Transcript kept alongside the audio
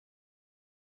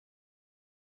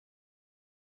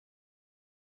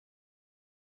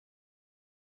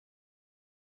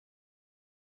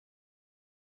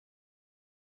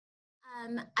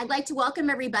I'd like to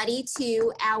welcome everybody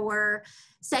to our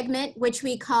segment, which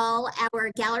we call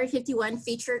our Gallery 51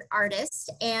 Featured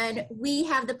Artist. And we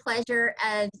have the pleasure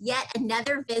of yet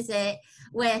another visit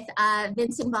with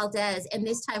Vincent Valdez. And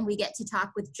this time we get to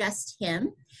talk with just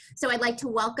him. So I'd like to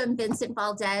welcome Vincent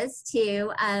Valdez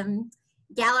to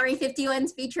Gallery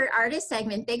 51's Featured Artist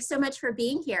segment. Thanks so much for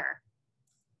being here.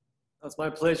 It's my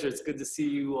pleasure. It's good to see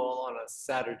you all on a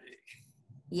Saturday.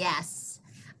 Yes.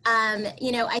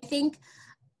 You know, I think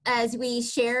as we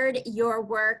shared your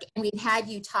work and we've had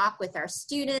you talk with our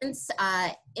students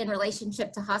in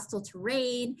relationship to hostile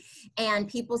terrain, and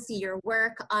people see your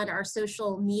work on our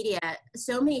social media,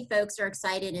 so many folks are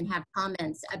excited and have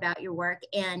comments about your work.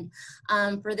 And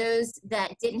for those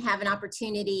that didn't have an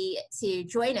opportunity to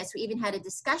join us, we even had a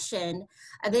discussion,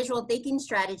 a visual thinking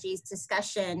strategies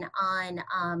discussion on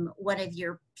one of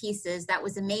your pieces. That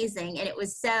was amazing. And it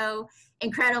was so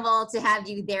incredible to have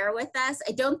you there with us.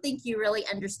 I don't think you really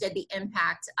understood the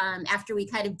impact after we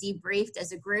kind of debriefed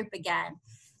as a group again.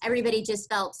 Everybody just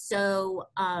felt so,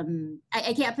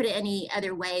 I can't put it any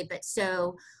other way, but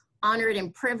so honored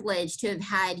and privileged to have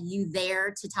had you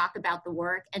there to talk about the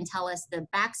work and tell us the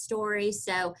backstory.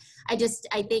 So I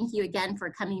thank you again for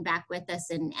coming back with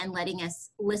us and letting us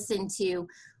listen to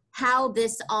how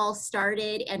this all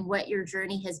started and what your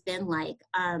journey has been like.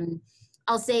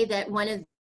 I'll say that one of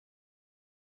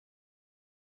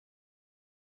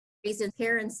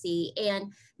transparency,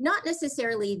 and not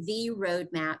necessarily the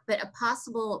roadmap, but a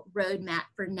possible roadmap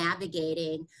for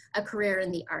navigating a career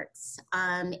in the arts.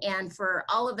 And for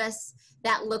all of us,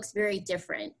 that looks very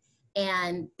different.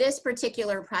 And this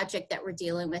particular project that we're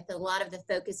dealing with, a lot of the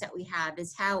focus that we have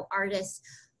is how artists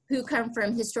who come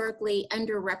from historically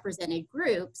underrepresented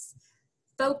groups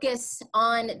focus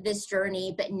on this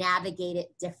journey, but navigate it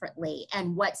differently,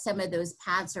 and what some of those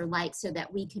paths are like so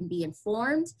that we can be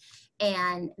informed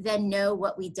and then know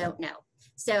what we don't know.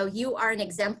 So you are an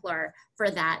exemplar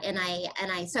for that.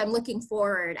 So I'm looking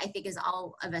forward, I think as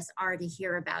all of us are, to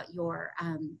hear about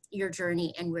your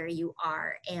journey and where you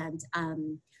are. And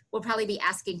we'll probably be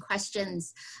asking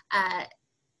questions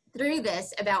through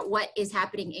this about what is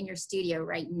happening in your studio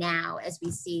right now as we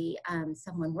see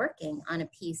someone working on a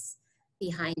piece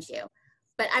behind you.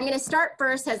 But I'm going to start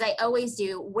first, as I always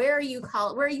do. Where are you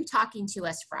talking to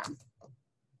us from?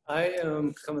 I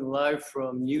am coming live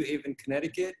from New Haven,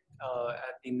 Connecticut,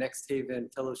 at the Next Haven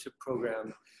Fellowship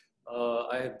Program.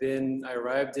 I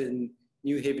arrived in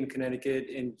New Haven, Connecticut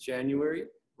in January,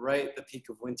 right at the peak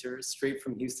of winter, straight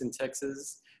from Houston,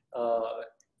 Texas.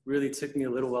 Really took me a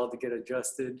little while to get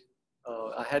adjusted.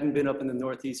 I hadn't been up in the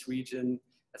Northeast region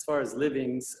as far as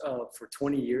livings for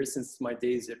 20 years, since my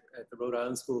days at the Rhode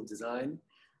Island School of Design.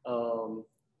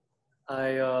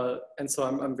 And so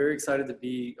I'm very excited to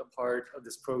be a part of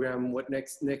this program. What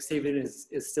Next Haven is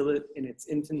still in its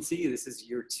infancy. This is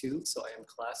year 2, so I am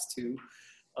class 2.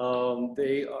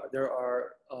 There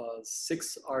are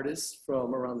 6 artists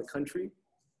from around the country,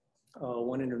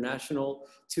 1 international,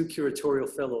 2 curatorial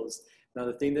fellows. Now,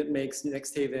 the thing that makes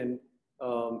Next Haven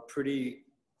pretty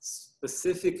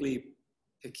specifically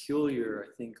peculiar,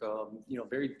 I think,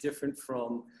 very different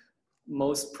from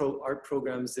most art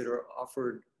programs that are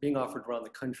being offered around the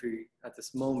country at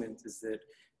this moment, is that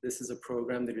this is a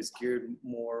program that is geared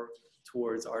more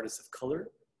towards artists of color,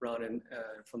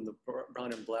 from the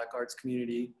brown and black arts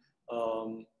community.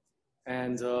 I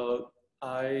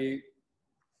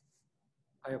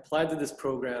applied to this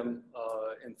program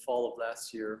in fall of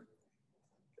last year.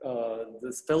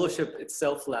 This fellowship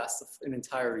itself lasts an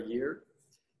entire year.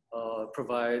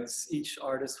 Provides each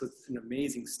artist with an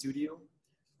amazing studio.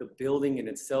 The building in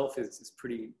itself is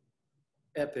pretty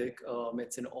epic.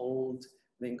 It's an old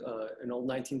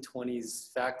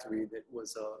 1920s factory that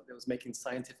was making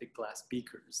scientific glass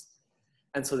beakers,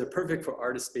 and so they're perfect for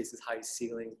artist spaces: high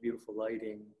ceilings, beautiful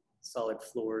lighting, solid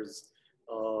floors,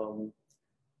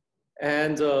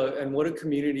 and what a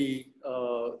community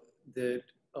that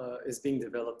is being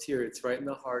developed here. It's right in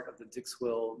the heart of the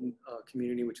Dixwell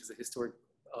community, which is a historic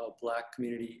Black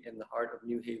community in the heart of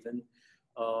New Haven.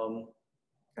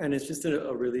 And it's just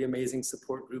a really amazing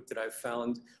support group that I've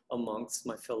found amongst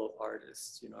my fellow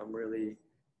artists. I'm really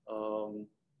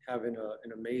having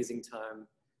an amazing time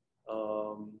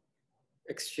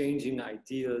exchanging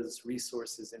ideas,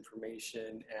 resources,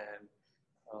 information,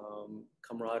 and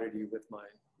camaraderie with my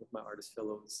artist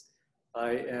fellows.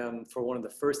 I am, for one of the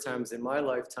first times in my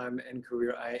lifetime and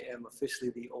career, I am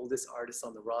officially the oldest artist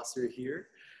on the roster here.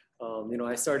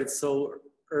 I started so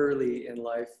early in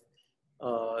life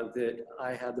that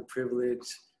I had the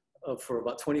privilege for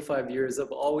about 25 years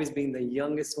of always being the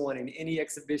youngest one in any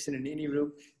exhibition, in any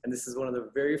room. And this is one of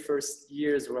the very first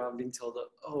years where I'm being told,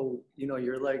 oh, you know,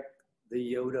 you're like the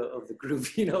Yoda of the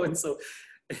group, you know? And so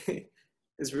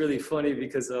it's really funny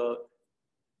because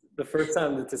the first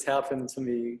time that this happened to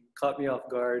me, caught me off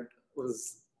guard,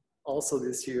 was also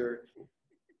this year.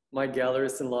 My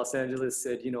gallerist in Los Angeles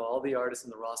said, you know, all the artists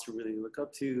in the roster really look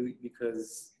up to you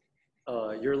because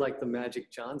you're like the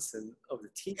Magic Johnson of the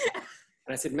team.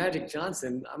 And I said, Magic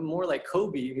Johnson? I'm more like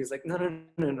Kobe. He's like,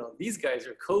 no. These guys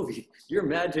are Kobe. You're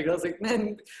Magic. I was like,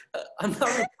 man, I'm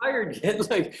not retired yet.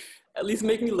 Like, at least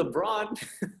make me LeBron.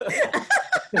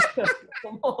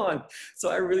 Come on.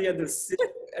 So I really had to sit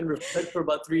and reflect for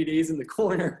about 3 days in the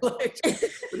corner. Like, what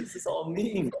does this all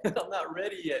mean? I'm not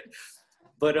ready yet.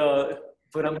 But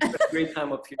I'm having a great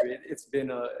time up here. It's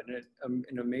been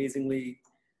an amazingly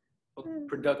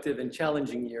productive and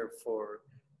challenging year for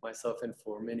myself and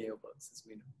for many of us, as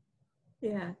we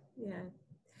know.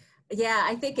 Yeah.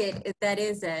 I think it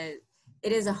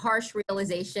is a harsh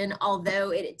realization,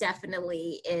 although it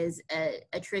definitely is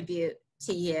a tribute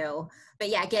to you. But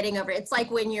yeah, getting over it's like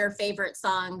when your favorite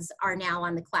songs are now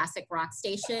on the classic rock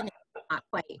station, not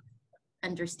quite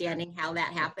understanding how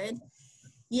that happened.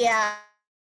 Yeah.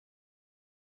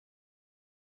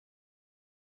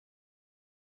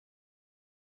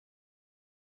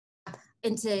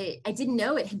 I didn't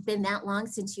know it had been that long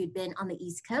since you'd been on the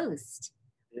East Coast.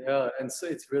 Yeah, and so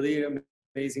it's really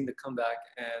amazing to come back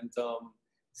and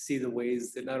see the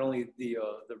ways that not only the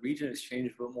region has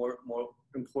changed, but more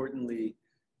importantly,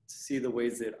 to see the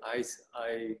ways that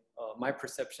my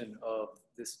perception of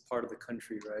this part of the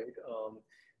country, right?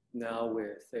 Now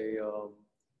with a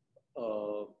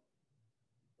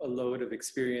load of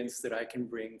experience that I can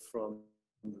bring from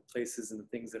the places and the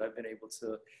things that I've been able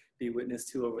to be witness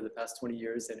to over the past 20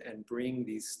 years and bring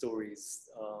these stories,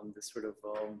 this sort of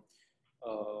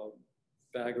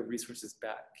bag of resources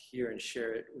back here and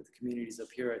share it with the communities up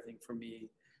here, I think for me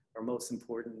are most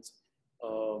important.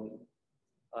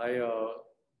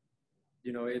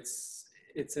 You know, it's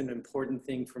an important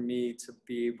thing for me to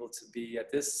be able to be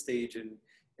at this stage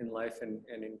in life and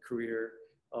in career,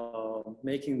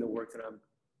 making the work that I'm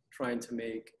trying to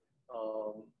make,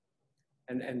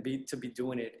 and to be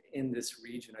doing it in this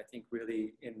region. I think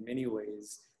really in many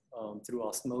ways through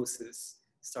osmosis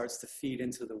starts to feed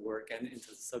into the work and into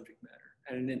the subject matter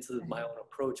and into my own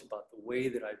approach about the way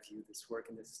that I view this work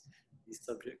and these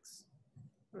subjects.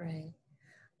 Right.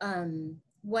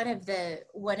 One of the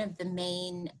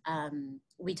main,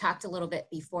 we talked a little bit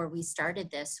before we started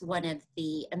this, one of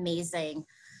the amazing,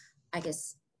 I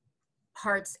guess,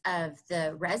 parts of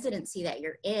the residency that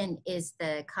you're in is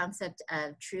the concept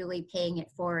of truly paying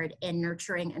it forward and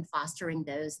nurturing and fostering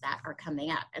those that are coming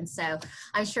up. And so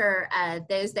I'm sure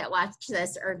those that watch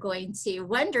this are going to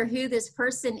wonder who this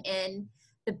person in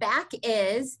the back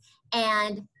is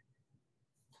and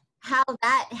how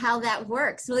that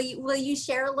works. Will you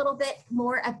share a little bit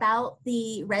more about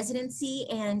the residency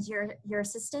and your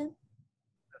assistant?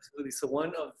 Absolutely. So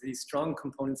one of the strong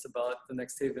components about the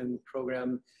Next Haven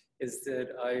program is that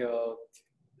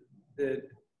that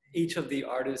each of the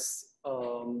artists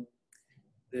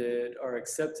that are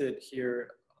accepted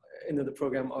here into the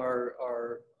program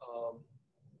are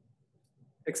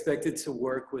expected to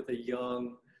work with a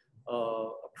young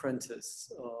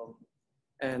apprentice.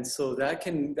 And so that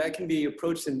can be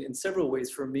approached in several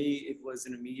ways. For me, it was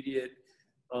an immediate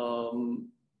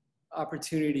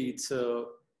opportunity to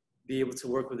be able to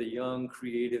work with a young,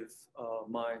 creative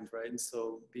mind, right? And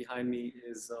so behind me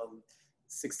is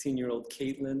 16-year-old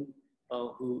Caitlin,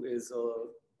 who is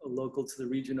a local to the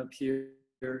region up here.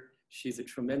 She's a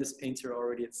tremendous painter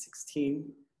already at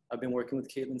 16. I've been working with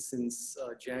Caitlin since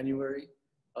January.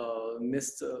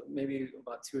 Missed maybe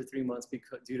about 2 or 3 months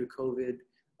due to COVID,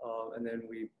 and then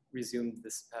we resumed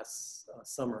this past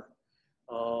summer.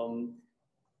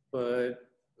 But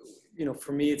you know,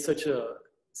 for me, it's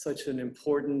such an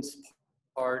important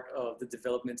part of the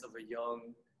development of a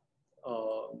young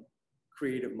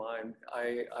creative mind.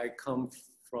 I come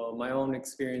from, my own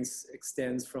experience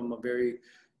extends from a very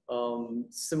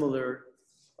similar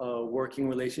working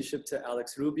relationship to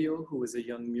Alex Rubio, who was a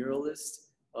young muralist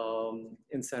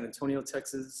in San Antonio,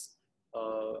 Texas.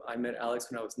 I met Alex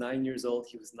when I was 9 years old.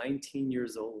 He was 19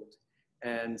 years old.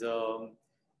 And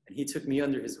he took me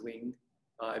under his wing.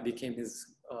 I became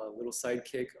his little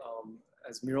sidekick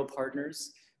as mural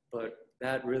partners, but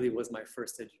that really was my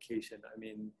first education. I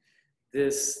mean,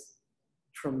 this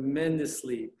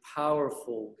tremendously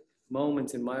powerful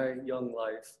moment in my young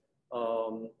life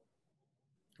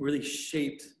really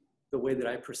shaped the way that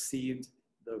I perceived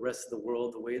the rest of the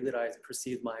world, the way that I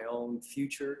perceived my own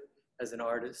future as an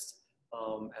artist,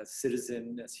 as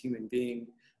citizen, as human being.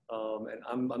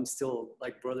 And I'm still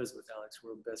like brothers with Alex.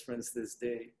 We're best friends to this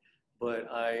day. But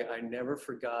I never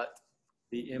forgot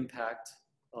the impact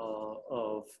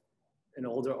of an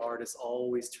older artist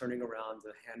always turning around to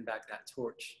hand back that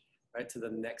torch, right, to the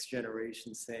next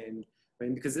generation, saying, I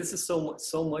mean, because this is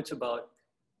so much about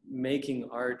making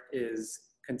art is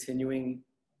continuing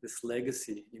this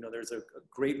legacy. You know, there's a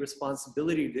great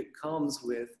responsibility that comes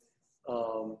with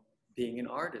being an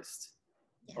artist.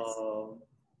 Yes.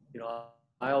 You know,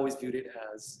 I always viewed it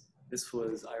as this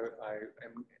was, I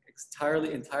am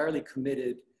entirely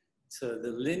committed to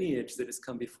the lineage that has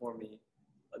come before me,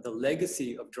 the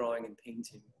legacy of drawing and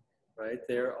painting, right?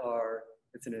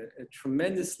 It's a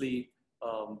tremendously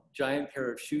giant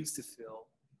pair of shoes to fill.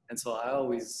 And so I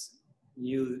always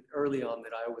knew early on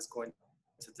that I was going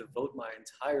to devote my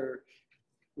entire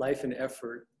life and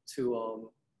effort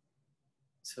to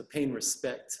paying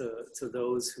respect to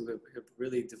those who have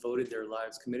really devoted their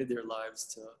lives, committed their lives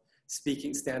to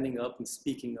standing up and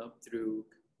speaking up through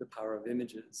the power of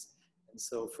images. And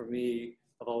so for me,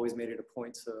 I've always made it a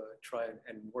point to try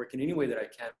and work in any way that I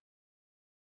can.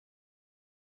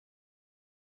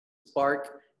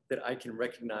 Spark that I can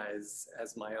recognize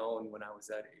as my own when I was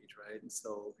that age, right? And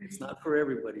so it's not for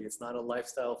everybody. It's not a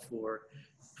lifestyle for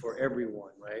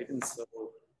everyone, right? And so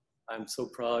I'm so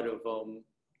proud of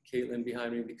Caitlin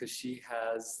behind me, because she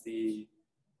has the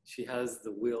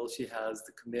will, she has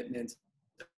the commitment.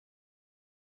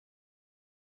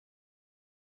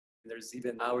 There's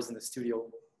even hours in the studio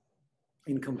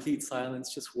in complete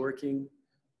silence, just working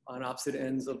on opposite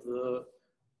ends of the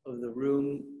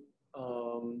room.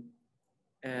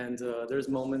 There's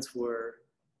moments where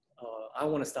I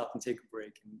want to stop and take a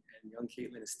break, and young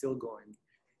Caitlin is still going,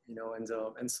 you know.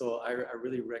 And so I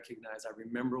really recognize, I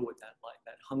remember what that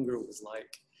hunger was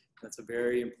like. That's a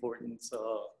very important.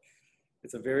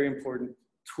 It's a very important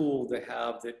tool to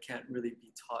have that can't really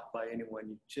be taught by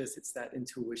anyone. It's that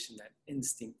intuition, that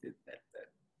instinct,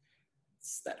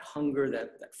 that hunger,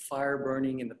 that fire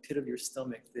burning in the pit of your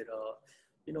stomach that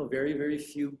you know, very, very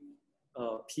few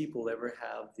people ever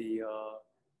have the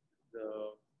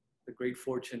great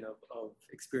fortune of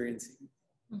experiencing.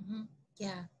 Mm-hmm.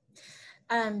 Yeah.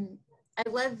 I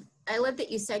love that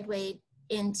you segued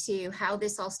into how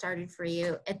this all started for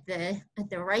you at the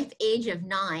ripe age of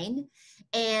 9,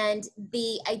 and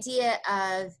the idea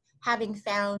of having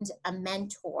found a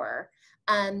mentor.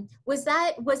 Was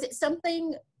it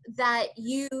something that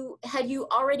you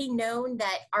already known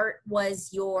that art was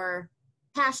your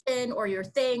passion or your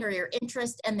thing or your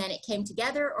interest, and then it came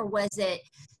together? Or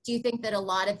do you think that a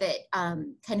lot of it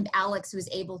kind of Alex was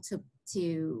able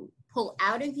to pull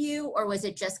out of you, or was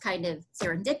it just kind of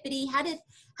serendipity?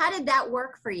 How did that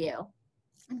work for you?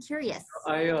 I'm curious.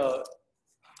 I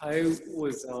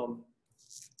was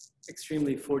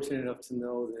extremely fortunate enough to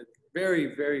know that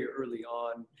very, very early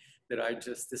on that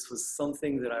this was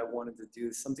something that I wanted to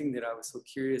do, something that I was so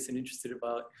curious and interested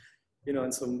about, you know.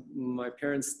 And so my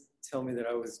parents tell me that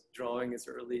I was drawing as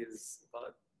early as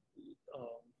about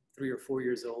 3 or 4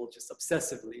 years old, just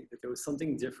obsessively, that there was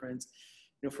something different.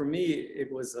 You know, for me, it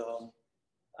was,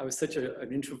 I was such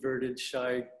an introverted,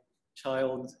 shy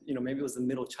child, you know, maybe it was the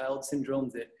middle child syndrome,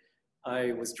 that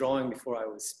I was drawing before I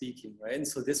was speaking, right? And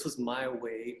so this was my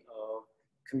way of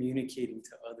communicating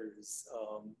to others.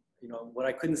 You know, what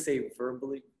I couldn't say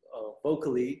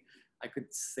vocally, I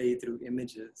could say through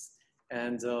images.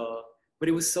 But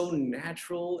it was so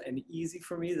natural and easy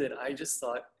for me that I just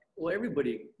thought, well,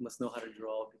 everybody must know how to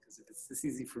draw, because if it's this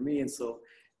easy for me. And so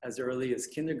as early as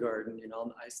kindergarten, you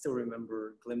know, I still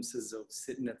remember glimpses of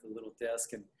sitting at the little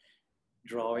desk and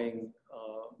drawing,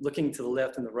 looking to the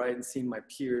left and the right and seeing my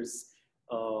peers'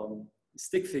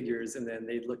 stick figures, and then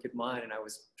they'd look at mine, and I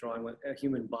was drawing with a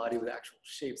human body with actual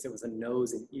shapes. There was a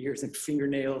nose and ears and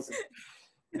fingernails.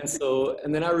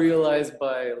 And then I realized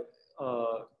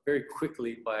very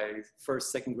quickly by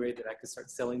first, second grade that I could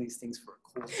start selling these things for a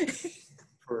quarter,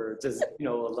 for just, you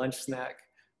know, a lunch snack.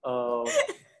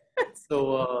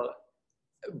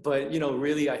 But, you know,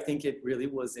 really, I think it really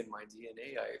was in my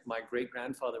DNA. My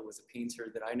great-grandfather was a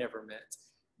painter that I never met,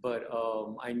 but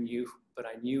I knew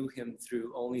him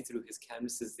only through his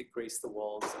canvases that grace the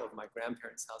walls of my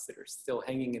grandparents' house that are still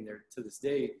hanging in there to this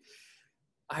day.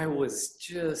 I was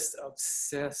just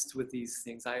obsessed with these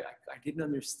things. I didn't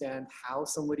understand how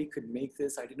somebody could make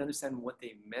this. I didn't understand what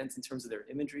they meant in terms of their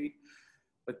imagery.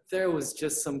 But there was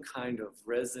just some kind of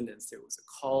resonance. There was a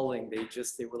calling. They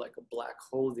were like a black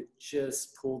hole that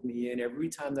just pulled me in every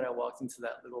time that I walked into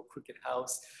that little crooked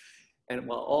house. And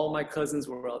while all my cousins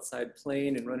were outside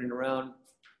playing and running around,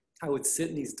 I would sit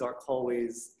in these dark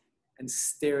hallways and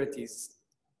stare at these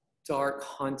dark,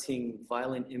 haunting,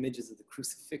 violent images of the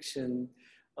crucifixion,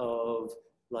 of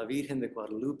La Virgen de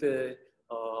Guadalupe,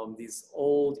 these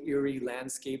old eerie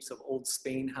landscapes of old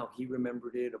Spain, how he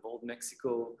remembered it, of old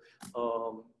Mexico.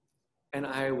 And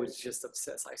I was just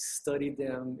obsessed. I studied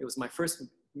them. It was my first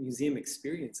museum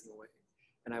experience in a way.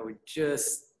 And I would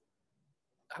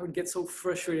get so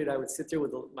frustrated. I would sit there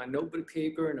with my notebook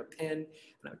paper and a pen, and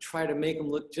I would try to make them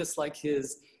look just like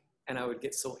his. And I would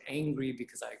get so angry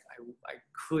because I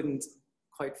couldn't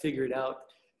quite figure it out.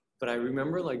 But I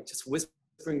remember like just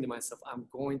whispering to myself, I'm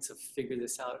going to figure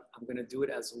this out. I'm going to do it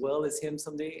as well as him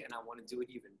someday, and I want to do it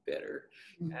even better.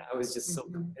 And I was just so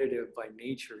competitive by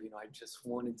nature. You know, I just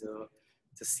wanted to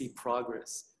see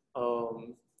progress.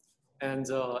 And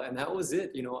that was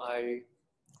it. You know, I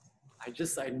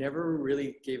never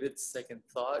really gave it second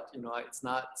thought. You know, it's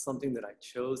not something that I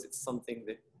chose. It's something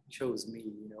that chose me,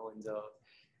 you know,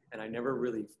 and I never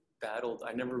really battled.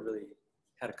 I never really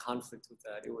had a conflict with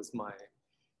that. It was my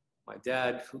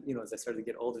dad who, you know, as I started to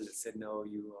get older, that said, no,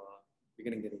 you're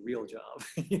going to get a real job,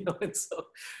 you know? And so,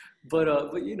 but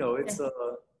you know, it's, I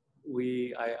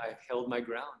held my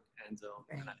ground, and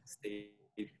I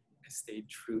stayed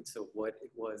true to what it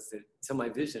was to my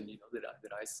vision, you know,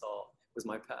 that I saw was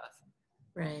my path.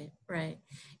 Right, right.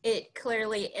 It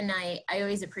clearly, and I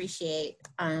always appreciate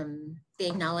the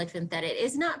acknowledgement that it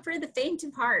is not for the faint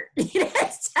of heart.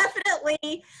 It's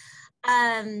definitely,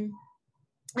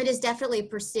 it is definitely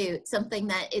pursuit, something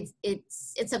that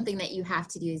it's something that you have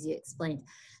to do, as you explained.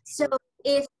 So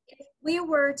if we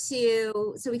were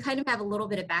to, so we kind of have a little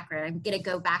bit of background. I'm going to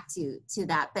go back to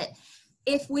that, but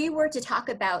if we were to talk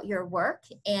about your work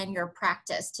and your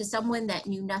practice to someone that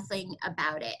knew nothing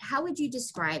about it, how would you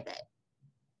describe it?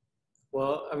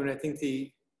 Well, I mean, I think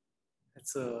that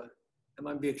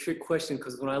might be a trick question,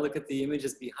 because when I look at the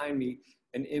images behind me,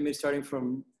 an image starting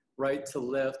from right to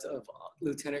left of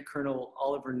Lieutenant Colonel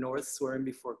Oliver North swearing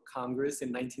before Congress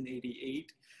in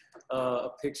 1988,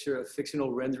 a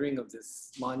fictional rendering of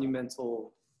this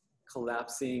monumental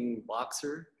collapsing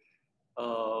boxer,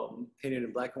 painted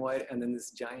in black and white, and then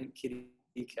this giant kitty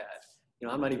cat. You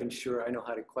know, I'm not even sure I know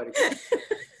how to quite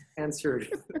answer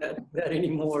that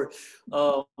anymore.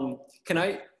 Can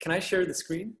I share the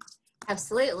screen?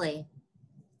 Absolutely.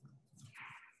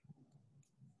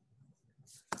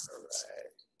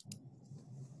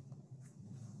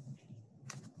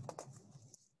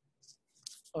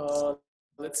 All right.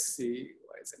 Let's see.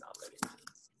 Why is it not letting me?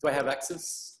 Do I have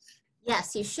access?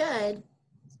 Yes, you should.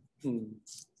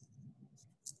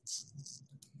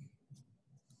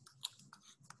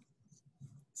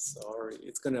 Sorry,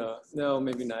 it's gonna, no,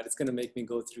 maybe not. It's gonna make me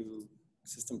go through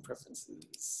system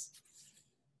preferences.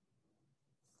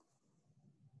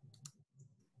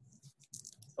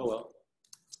 Oh well.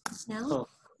 No? Oh,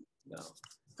 no.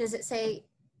 Does it say?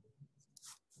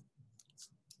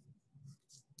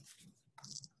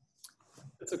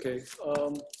 It's okay.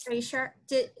 Are you sure?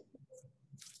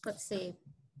 Let's see.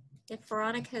 If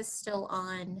Veronica's still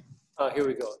on. Here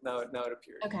we go. Now it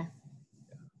appeared. Okay.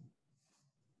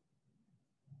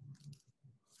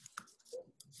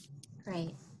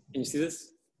 Great. Can you see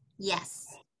this? Yes.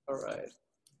 All right.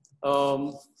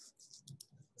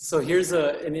 So here's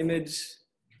an image,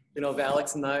 you know, of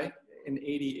Alex and I in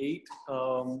 '88.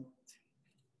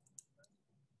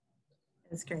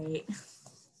 That's great.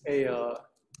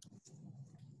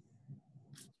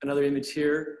 Another image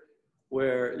here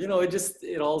where, you know,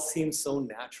 it all seems so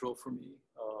natural for me.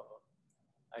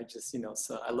 I just, you know,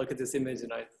 so I look at this image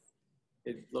and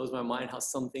it blows my mind how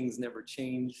some things never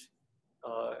change.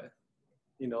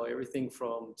 You know, everything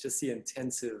from just the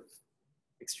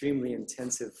extremely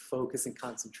intensive focus and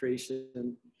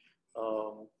concentration.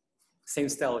 Same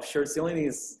style of shirts. The only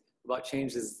thing about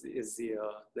change is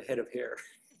the head of hair.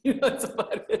 You know, that's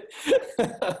about it.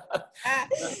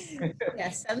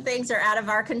 Yes, some things are out of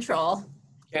our control.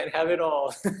 Can't have it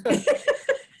all.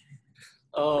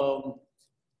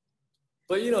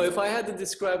 But you know, if I had to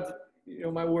describe, you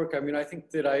know, my work, I mean, I think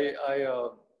that I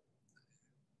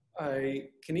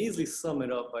can easily sum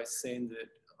it up by saying that,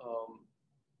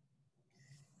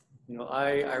 you know,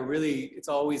 I really, it's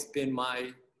always been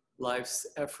my life's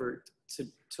effort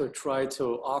to try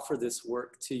to offer this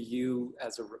work to you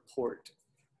as a report.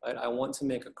 Right? I want to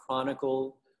make a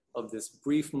chronicle of this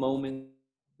brief moment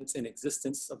in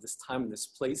existence of this time and this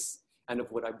place, and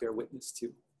of what I bear witness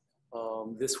to.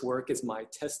 This work is my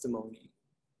testimony.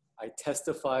 I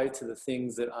testify to the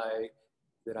things that I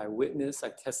witness. I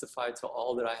testify to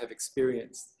all that I have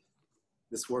experienced.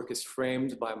 This work is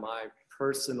framed by my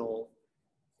personal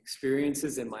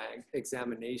experiences and my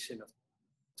examination of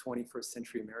 21st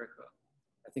century America.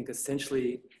 I think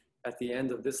essentially at the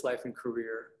end of this life and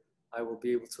career, I will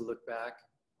be able to look back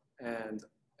and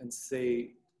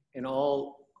say, in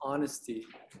all honesty,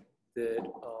 that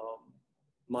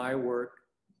my work,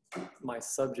 my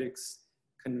subjects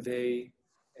convey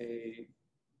a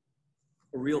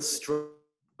real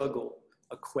struggle,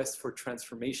 a quest for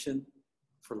transformation,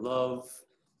 for love,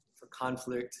 for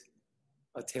conflict,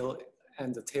 a tale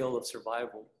of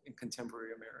survival in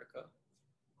contemporary America.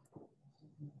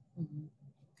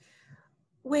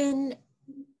 When,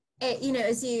 you know,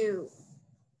 as you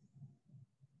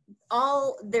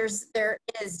there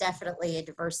is definitely a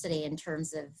diversity in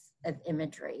terms of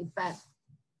imagery, but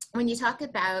when you talk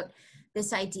about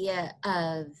this idea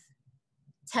of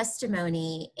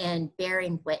testimony and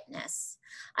bearing witness,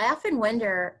 I often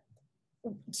wonder,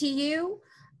 to you,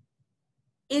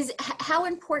 how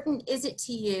important is it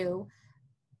to you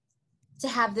to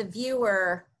have the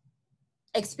viewer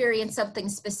experience something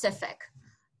specific?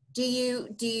 Do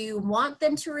you want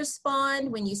them to respond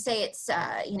when you say it's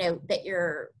you know, that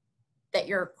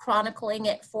you're chronicling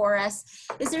it for us?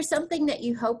 Is there something that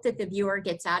you hope that the viewer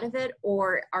gets out of it,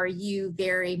 or are you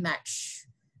very much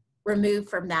removed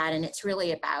from that and it's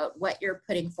really about what you're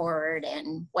putting forward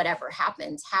and whatever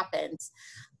happens,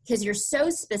 because you're so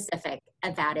specific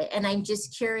about it? And I'm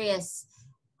just curious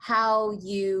how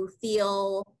you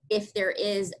feel, if there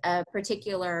is a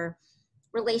particular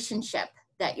relationship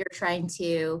that you're trying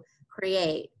to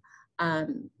create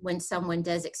when someone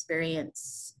does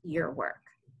experience your work.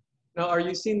 Now, are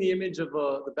you seeing the image of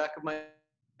the back of my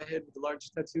head with the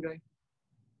large tattoo guy?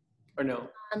 Or no?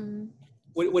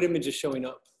 What image is showing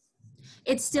up?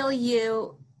 It's still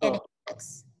you and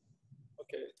Alex.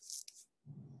 Okay.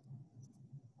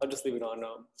 I'll just leave it on.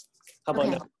 How about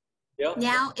now? Yeah.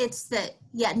 Now it's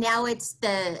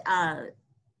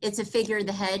it's a figure of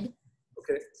the head.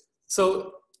 Okay.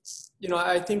 So, you know,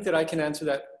 I think that I can answer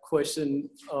that question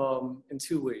in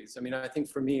two ways. I mean, I think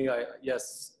for me, I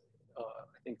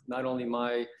think not only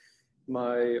my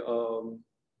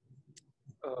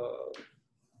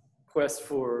quest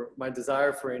for, my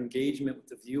desire for engagement with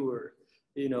the viewer,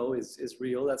 you know, is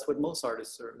real. That's what most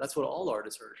artists are. That's what all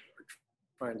artists are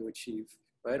trying to achieve,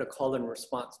 right? A call and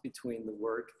response between the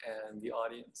work and the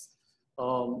audience.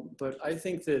 But I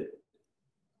think that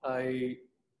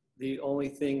the only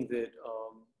thing that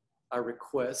I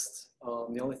request,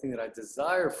 the only thing that I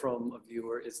desire from a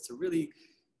viewer is to really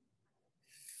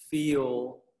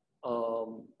feel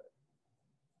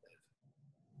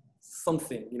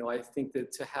something. You know, I think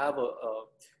that to have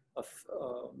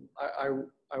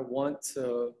I want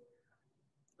to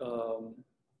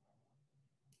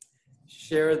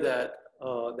share that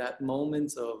that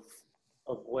moment of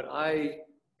what I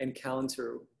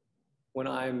encounter when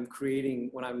I'm creating,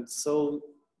 when I'm so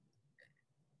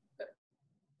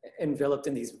enveloped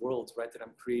in these worlds, right, that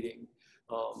I'm creating.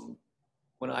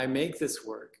 When I make this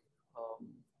work,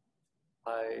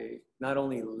 I not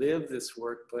only live this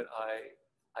work, but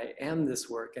I am this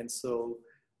work. And so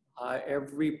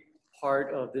every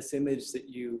part of this image that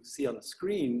you see on the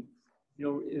screen, you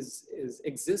know,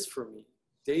 exists for me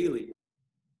daily,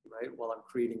 right, while I'm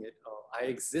creating it. I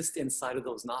exist inside of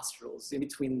those nostrils, in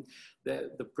between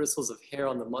the bristles of hair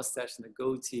on the mustache and the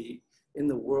goatee, in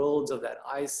the worlds of that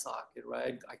eye socket,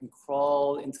 right? I can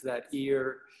crawl into that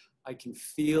ear. I can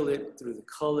feel it through the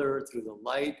color, through the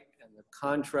light and the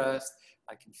contrast.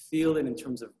 I can feel it in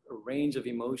terms of a range of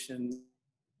emotions.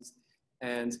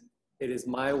 And it is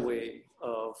my way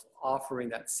of offering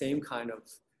that same kind of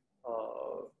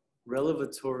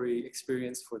revelatory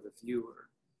experience for the viewer.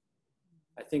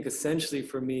 I think essentially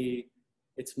for me,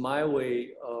 it's my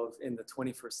way of, in the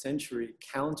 21st century,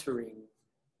 countering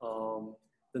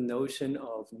the notion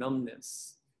of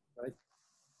numbness, right?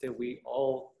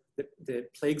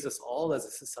 That plagues us all as a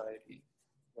society,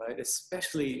 right?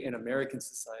 Especially in American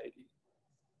society.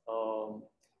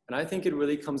 And I think it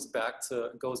really goes back to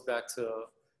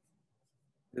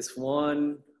this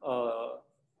one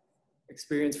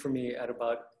experience for me at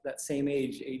about that same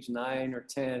age 9 or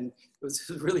 10. It was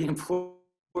a really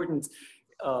important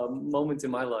moment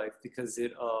in my life, because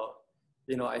it,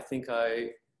 you know, I think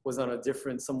I was on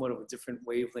somewhat of a different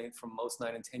wavelength from most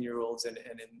 9 and 10-year-olds, and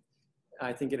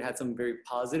I think it had some very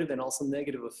positive and also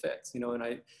negative effects, you know. And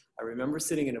I remember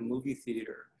sitting in a movie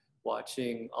theater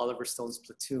watching Oliver Stone's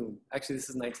Platoon. Actually, this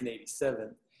is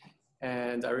 1987,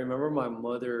 and I remember my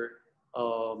mother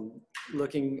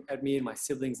looking at me and my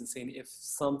siblings and saying, "If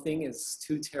something is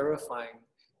too terrifying,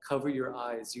 cover your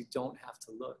eyes. You don't have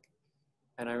to look."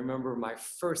 And I remember my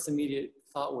first immediate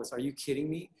thought was, "Are you kidding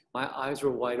me?" My eyes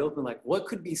were wide open, like, what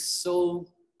could be so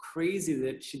crazy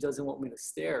that she doesn't want me to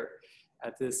stare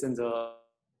at this? And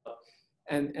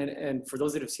And for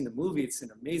those that have seen the movie, it's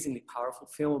an amazingly powerful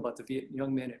film about the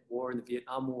young men at war in the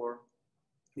Vietnam War,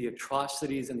 the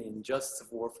atrocities and the injustice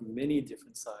of war from many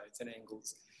different sides and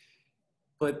angles.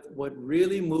 But what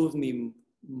really moved me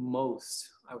most,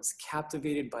 I was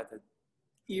captivated by the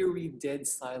eerie dead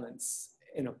silence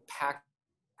in a packed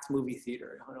movie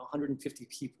theater, 150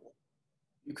 people.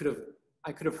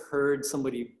 I could have heard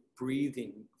somebody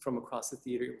breathing from across the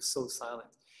theater. It was so silent.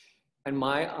 And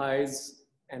my eyes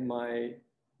and my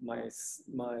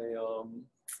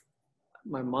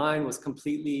mind was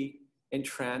completely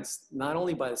entranced, not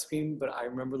only by the screen, but I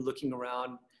remember looking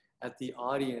around at the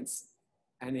audience,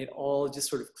 and it all just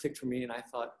sort of clicked for me, and I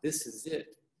thought, this is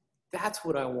it. That's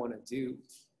what I want to do.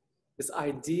 This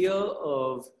idea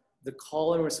of the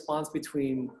call and response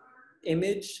between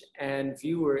image and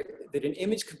viewer, that an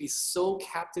image could be so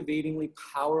captivatingly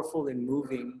powerful and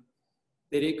moving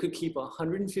that it could keep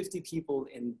 150 people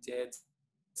in dead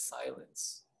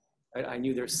silence. Right? I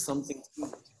knew there's something to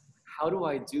it. How do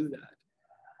I do that?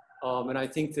 And I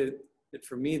think that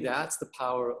for me, that's the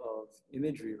power of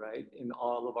imagery, right? In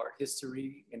all of our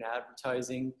history, in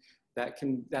advertising,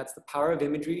 that's the power of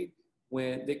imagery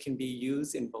when that can be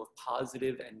used in both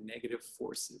positive and negative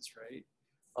forces, right?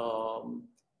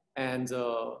 And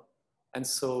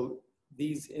so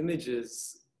these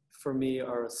images, for me,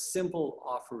 are a simple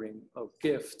offering of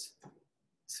gift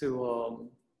to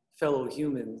fellow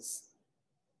humans.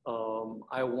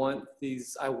 I want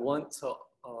to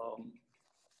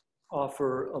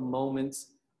offer a moment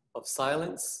of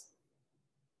silence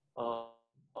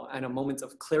and a moment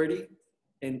of clarity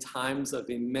in times of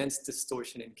immense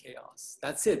distortion and chaos.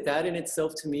 That's it. That in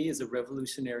itself, to me, is a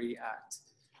revolutionary act,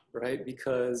 right?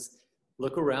 Because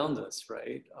look around us,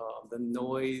 right? The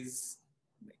noise,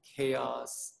 the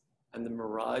chaos, and the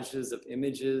mirages of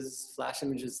images, flash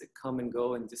images that come and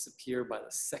go and disappear by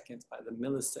the seconds, by the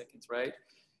milliseconds, right?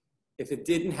 If it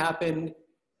didn't happen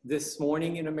this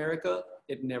morning in America,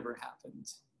 it never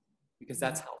happened, because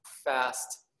that's how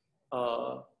fast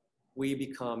we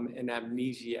become an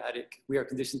amnesiatic. We are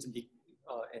conditioned to be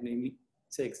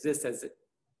to exist as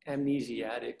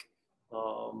amnesiatic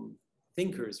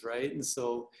thinkers, right? And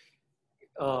so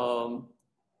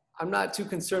I'm not too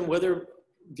concerned whether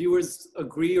viewers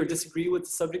agree or disagree with the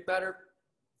subject matter.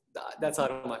 That's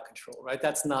out of my control, right?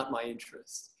 That's not my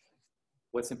interest.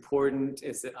 What's important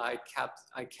is that I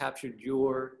captured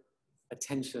your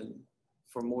attention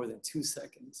for more than 2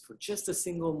 seconds, for just a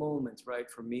single moment, right?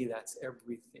 For me, that's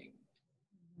everything.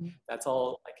 That's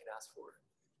all I can ask for.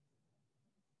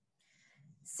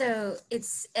 So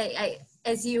it's,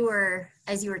 as you were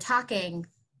talking,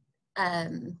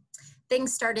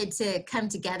 things started to come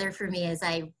together for me as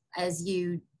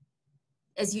you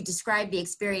described the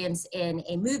experience in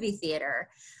a movie theater,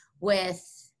 with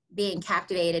being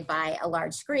captivated by a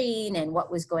large screen and what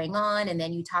was going on. And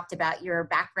then you talked about your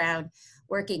background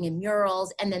working in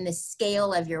murals, and then the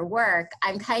scale of your work.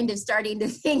 I'm kind of starting to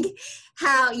think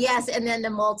how, yes, and then the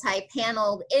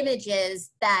multi-paneled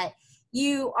images that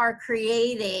you are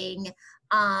creating,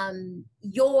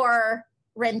 your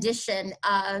rendition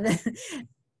of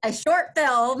a short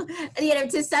film, you know,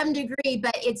 to some degree,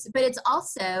 but it's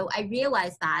also, I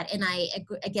realize that, and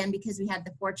again, because we had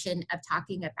the fortune of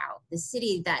talking about the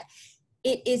city, that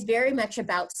it is very much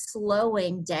about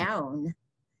slowing down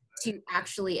to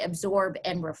actually absorb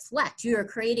and reflect. You are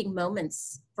creating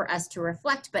moments for us to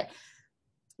reflect, but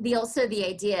also the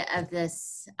idea of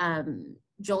this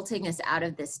jolting us out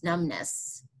of this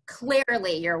numbness.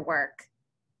 Clearly your work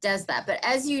does that, but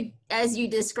as you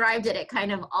described it, it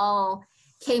kind of all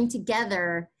came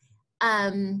together.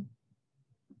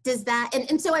 Does that,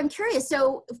 and so I'm curious,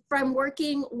 so from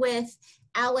working with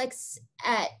Alex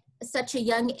at such a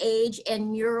young age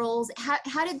and murals,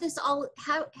 how did this all,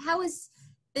 how has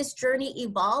this journey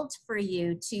evolved for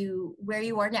you to where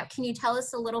you are now? Can you tell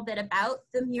us a little bit about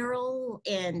the mural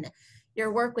and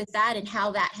your work with that and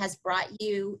how that has brought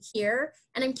you here?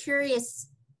 And I'm curious,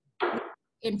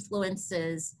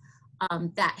 influences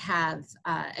that have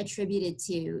attributed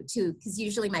to, because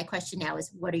usually my question now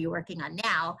is, what are you working on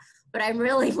now? But I'm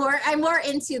more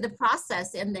into the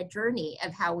process and the journey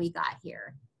of how we got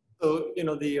here. So, you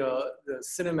know, the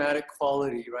cinematic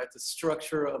quality, right? The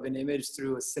structure of an image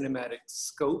through a cinematic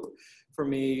scope. For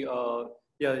me,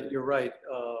 yeah, you're right.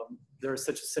 There's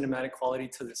such a cinematic quality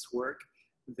to this work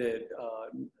that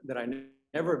I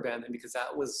never abandoned, because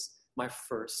that was my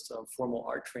first formal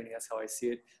art training. That's how I see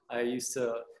it. I used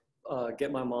to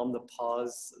get my mom to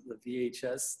pause the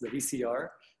VHS, the VCR,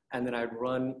 and then I'd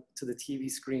run to the TV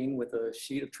screen with a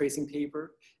sheet of tracing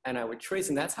paper, and I would trace,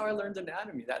 and that's how I learned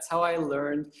anatomy. That's how I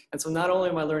learned. And so not only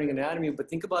am I learning anatomy, but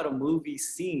think about a movie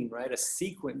scene, right?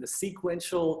 The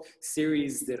sequential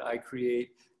series that I create,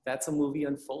 that's a movie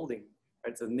unfolding,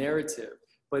 right? It's a narrative.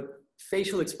 But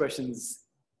facial expressions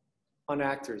on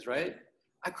actors, right?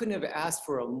 I couldn't have asked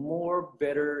for a more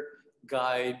better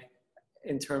guide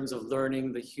in terms of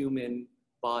learning the human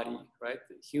body, right?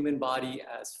 The human body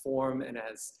as form and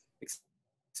as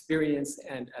experience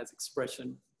and as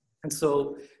expression. And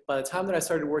so by the time that I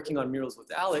started working on murals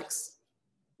with Alex,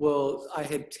 well, I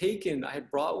had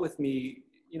brought with me,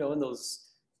 you know, in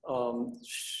those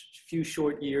few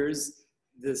short years,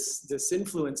 this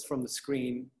influence from the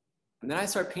screen. And then I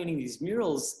started painting these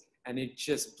murals, and it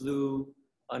just blew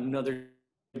another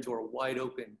door wide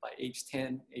open by age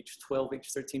 10, age 12,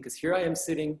 age 13, because here I am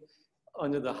sitting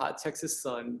under the hot Texas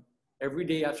sun every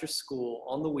day after school,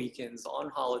 on the weekends, on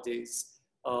holidays.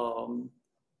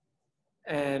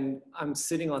 And I'm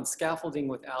sitting on scaffolding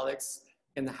with Alex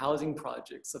in the housing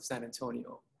projects of San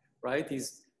Antonio, right?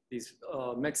 These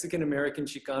Mexican-American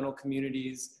Chicano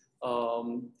communities,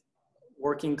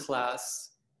 working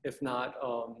class, if not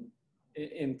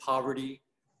in poverty,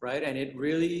 right? And it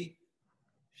really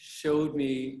showed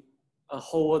me a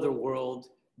whole other world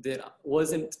that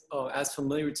wasn't as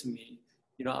familiar to me.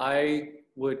 You know, I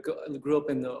grew up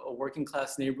in a working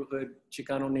class neighborhood,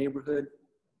 Chicano neighborhood,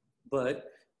 but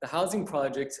the housing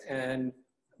projects and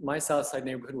my South Side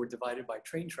neighborhood were divided by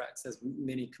train tracks, as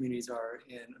many communities are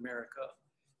in America.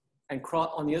 And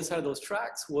on the other side of those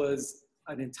tracks was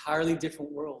an entirely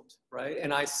different world, right?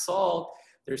 And I saw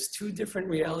there's two different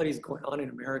realities going on in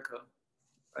America,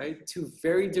 right? Two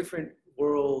very different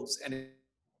worlds and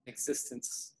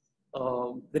existence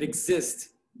that exist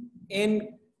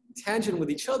in tangent with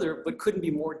each other, but couldn't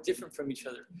be more different from each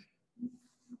other.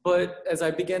 But as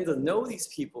I began to know these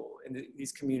people in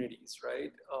these communities,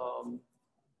 right,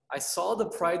 I saw the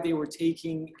pride they were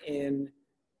taking in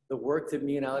the work that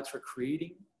me and Alex were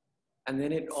creating. And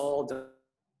then it all dawned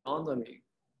on me.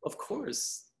 Of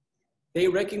course, they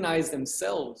recognize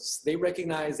themselves.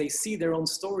 They see their own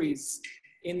stories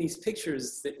in these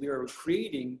pictures that we are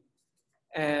creating.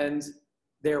 And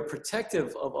they're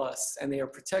protective of us, and they are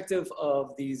protective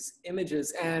of these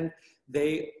images. And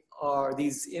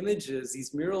these images,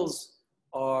 these murals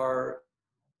are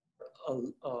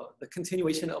the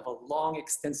continuation of a long,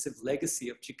 extensive legacy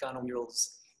of Chicano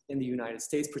murals in the United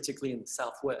States, particularly in the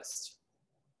Southwest.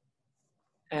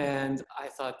 And I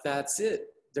thought, that's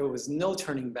it. There was no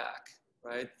turning back,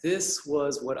 right? This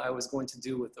was what I was going to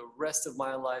do with the rest of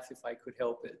my life if I could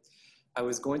help it. I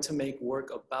was going to make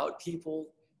work about people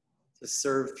to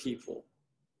serve people,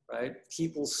 right?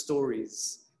 People's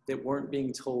stories that weren't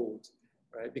being told,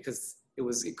 right? Because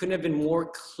it couldn't have been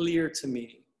more clear to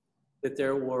me that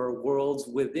there were worlds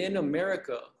within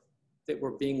America that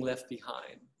were being left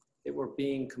behind, that were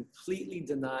being completely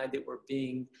denied, that were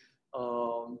being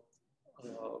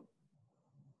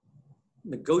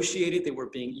negotiated, they were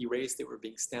being erased, they were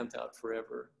being stamped out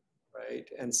forever, right?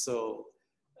 And so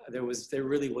there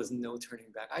really was no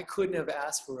turning back. I couldn't have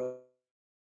asked for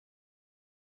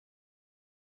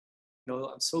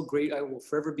I'm so great. I will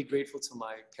forever be grateful to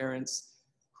my parents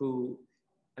who,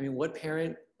 I mean, what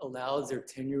parent allows their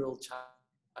 10-year-old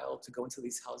child to go into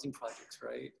these housing projects,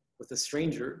 right? With a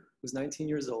stranger who's 19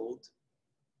 years old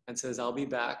and says, I'll be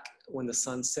back when the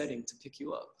sun's setting to pick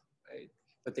you up, right?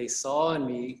 But they saw in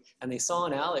me and they saw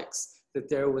in Alex that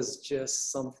there was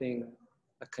just something,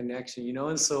 a connection, you know?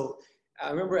 And so I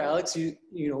remember Alex, you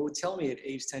would tell me at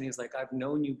age 10, he was like, I've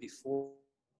known you before.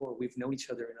 We've known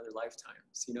each other in other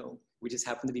lifetimes, you know? We just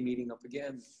happen to be meeting up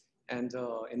again and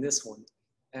in this one.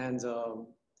 And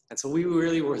so we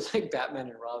really were like Batman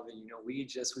and Robin, you know? We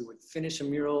would finish a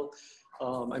mural.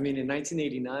 I mean, in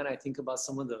 1989, I think about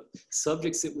some of the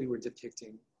subjects that we were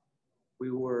depicting.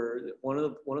 One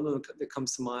of them that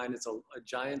comes to mind is a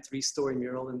giant 3-story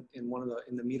mural in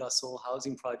the Mirasol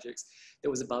housing projects that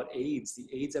was about AIDS, the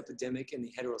AIDS epidemic in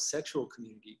the heterosexual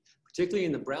community, particularly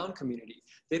in the brown community,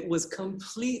 that was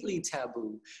completely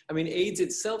taboo. I mean, AIDS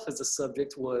itself as a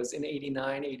subject was in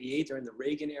 89, 88, during the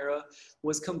Reagan era,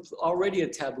 was already a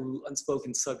taboo,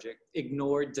 unspoken subject,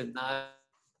 ignored, denied,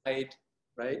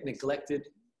 right, neglected.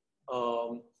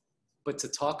 But to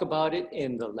talk about it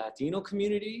in the Latino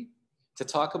community, to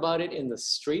talk about it in the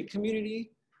straight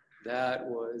community, that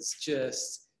was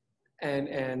just, and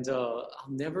I'll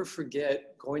never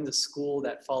forget going to school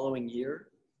that following year,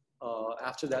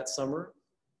 after that summer,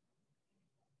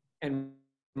 and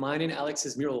mine and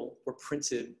Alex's mural were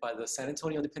printed by the San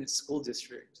Antonio Independent School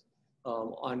District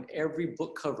on every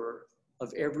book cover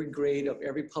of every grade of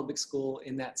every public school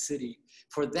in that city.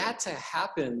 For that to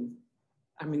happen,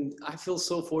 I mean, I feel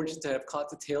so fortunate to have caught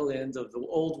the tail end of the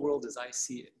old world as I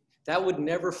see it. That would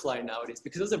never fly nowadays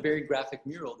because it was a very graphic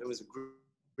mural. There was a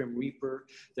Grim Reaper.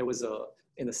 There was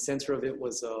in the center of it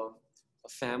was a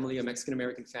family, a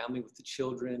Mexican-American family with the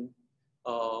children.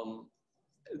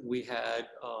 We had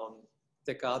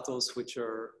tecatos, which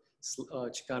are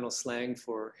Chicano slang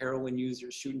for heroin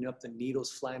users, shooting up the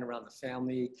needles flying around the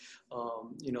family.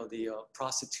 You know, the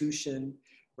prostitution,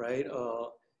 right?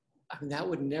 I mean, that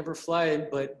would never fly,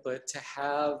 but to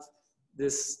have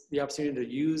the opportunity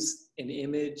to use an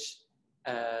image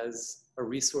as a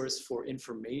resource for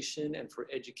information and for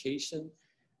education,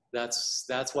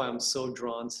 that's why I'm so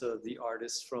drawn to the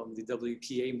artists from the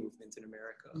WPA movement in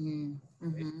America.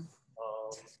 Mm-hmm.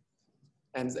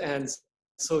 Right? And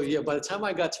so yeah, by the time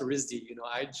I got to RISD, you know,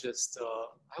 I just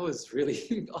I was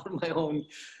really on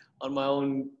my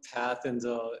own path, and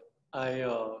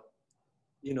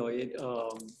you know,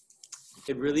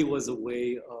 it really was a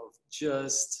way of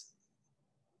just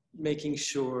making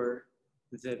sure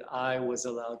that I was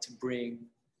allowed to bring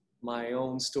my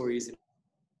own stories and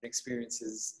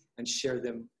experiences and share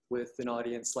them with an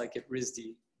audience like at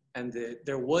RISD. And that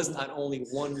there was not only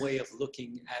one way of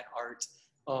looking at art,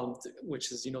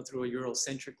 which is, you know, through a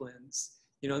Eurocentric lens,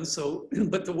 you know, and so,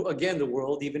 but again, the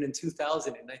world, even in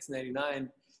 2000, in 1999,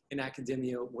 in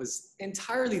academia was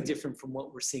entirely different from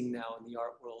what we're seeing now in the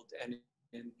art world and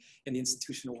in the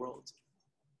institutional world.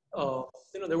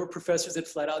 You know, there were professors that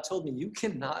flat out told me, you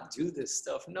cannot do this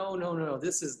stuff. No,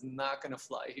 this is not gonna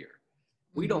fly here.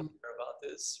 We don't care about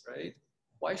this, right?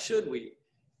 Why should we?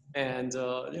 And,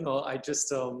 you know, I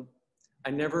just,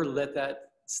 I never let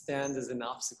that stand as an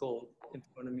obstacle in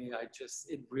front of me.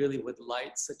 It really would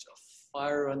light such a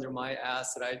fire under my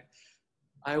ass that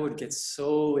I would get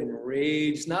so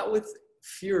enraged, not with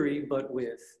fury, but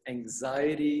with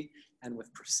anxiety and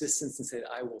with persistence, and say,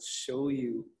 I will show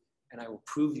you and I will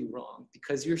prove you wrong.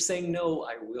 Because you're saying no,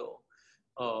 I will.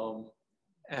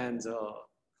 And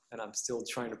I'm still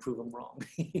trying to prove them wrong.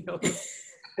 You know?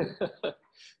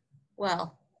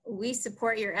 Well, we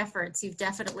support your efforts. You've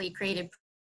definitely created.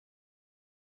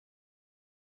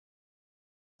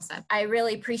 I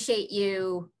really appreciate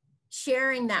you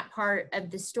sharing that part of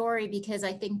the story, because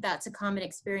I think that's a common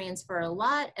experience for a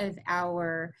lot of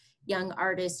our young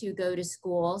artists who go to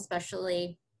school,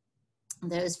 especially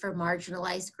those for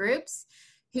marginalized groups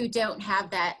who don't have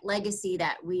that legacy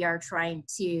that we are trying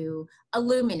to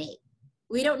illuminate.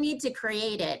 We don't need to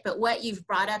create it, but what you've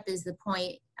brought up is the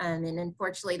point. And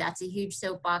unfortunately, that's a huge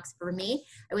soapbox for me.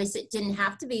 I wish it didn't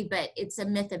have to be, but it's a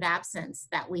myth of absence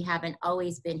that we haven't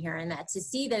always been here, and that to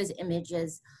see those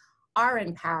images are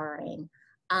empowering,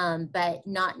 but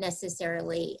not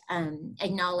necessarily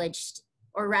acknowledged,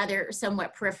 or rather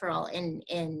somewhat peripheral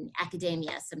in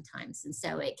academia sometimes. And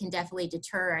so it can definitely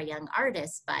deter a young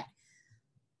artist. But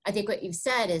I think what you've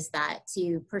said is that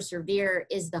to persevere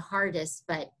is the hardest,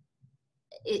 but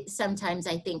it sometimes,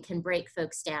 I think, can break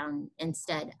folks down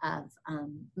instead of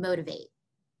motivate.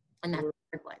 And that's the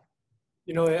hard one.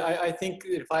 You know, I think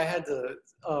if I had to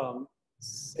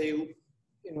say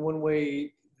in one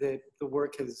way that the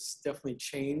work has definitely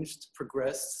changed,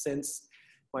 progressed since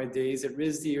my days at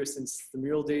RISD, or since the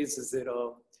mural days, is that,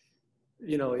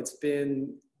 you know, it's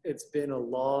been a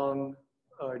long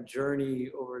journey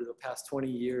over the past 20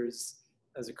 years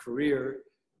as a career,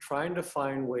 trying to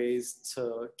find ways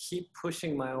to keep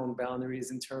pushing my own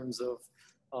boundaries in terms of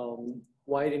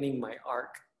widening my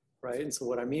arc, right? And so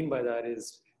what I mean by that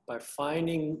is by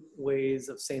finding ways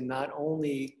of saying, not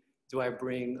only do I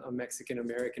bring a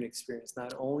Mexican-American experience,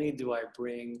 not only do I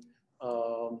bring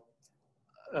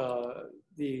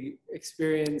the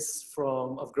experience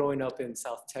of growing up in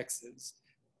South Texas,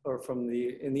 or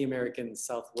in the American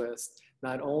Southwest,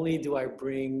 not only do I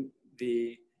bring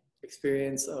the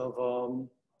experience of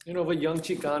you know, of a young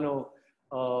Chicano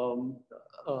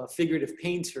figurative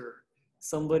painter,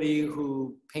 somebody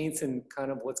who paints in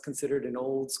kind of what's considered an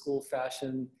old school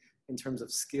fashion in terms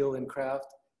of skill and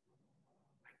craft.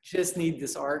 I just need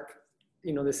this arc,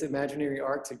 you know, this imaginary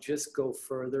arc to just go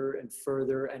further and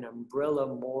further and umbrella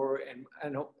more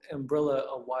and umbrella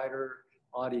a wider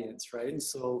audience, right? And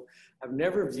so I've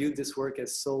never viewed this work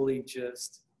as solely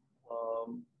just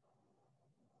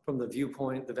from the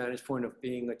vantage point of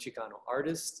being a Chicano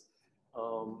artist.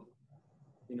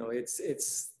 You know,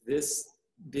 it's this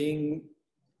being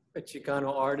a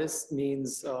Chicano artist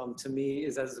means to me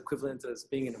is as equivalent as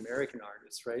being an American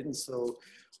artist, right? And so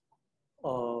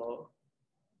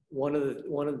one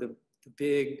of the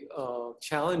big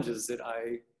challenges that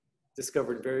I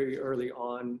discovered very early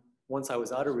on, once I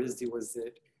was out of RISD, was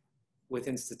that with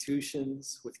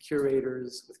institutions, with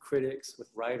curators, with critics, with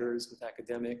writers, with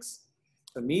academics.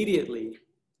 Immediately,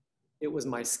 it was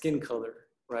my skin color,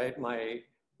 right? My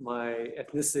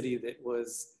ethnicity that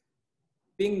was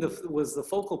was the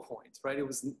focal point, right? It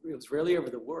was rarely ever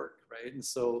the work, right? And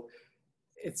so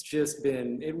it's just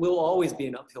been, it will always be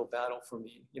an uphill battle for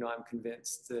me. You know, I'm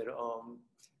convinced that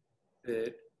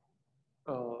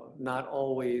not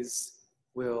always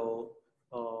will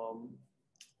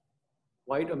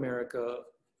white America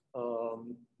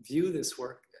view this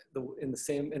work in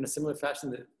a similar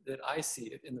fashion that I see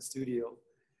it in the studio.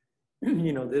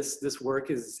 You know, this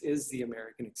work is the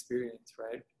American experience,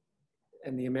 right?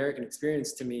 And the American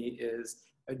experience to me is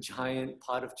a giant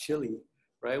pot of chili,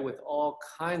 right? With all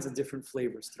kinds of different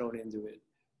flavors thrown into it.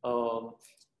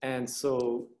 And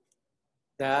so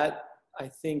that, I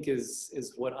think,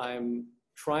 is what I'm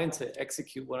trying to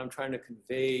execute, what I'm trying to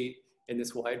convey in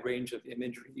this wide range of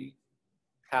imagery,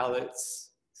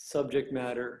 palettes, subject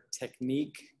matter,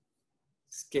 technique,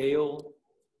 scale,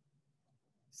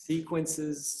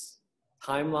 sequences,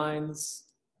 timelines,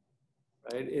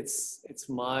 right? It's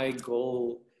my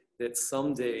goal that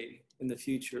someday in the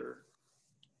future,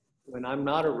 when I'm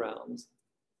not around,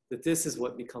 that this is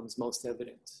what becomes most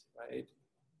evident, right?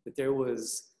 That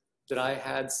I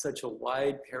had such a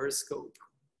wide periscope,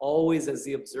 always as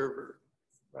the observer,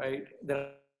 right? That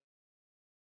I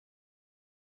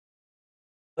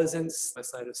wasn't the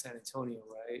side of San Antonio,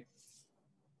 right?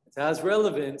 It's as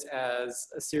relevant as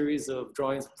a series of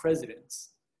drawings of presidents.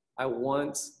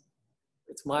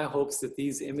 It's my hopes that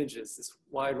these images, this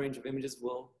wide range of images,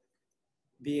 will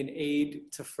be an aid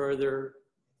to further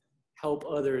help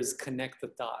others connect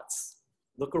the dots.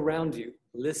 Look around you,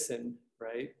 listen,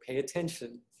 right? Pay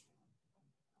attention.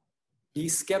 Be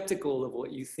skeptical of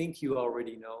what you think you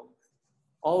already know.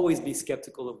 Always be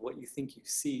skeptical of what you think you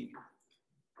see,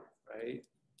 right?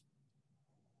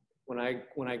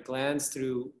 When I glance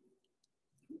through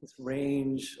this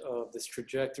range of this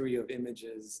trajectory of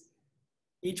images,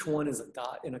 each one is a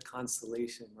dot in a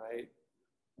constellation, right?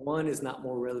 One is not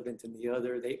more relevant than the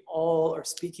other. They all are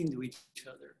speaking to each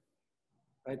other,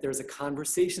 right? There's a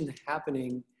conversation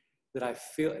happening that I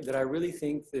really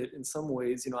think that in some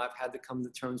ways, you know, I've had to come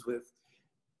to terms with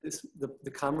this,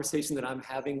 the conversation that I'm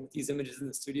having with these images in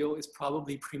the studio is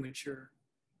probably premature,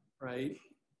 right?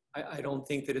 I don't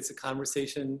think that it's a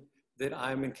conversation that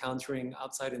I'm encountering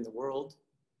outside in the world,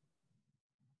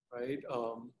 right?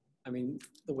 I mean,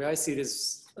 the way I see it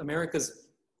is America's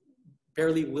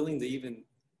barely willing to even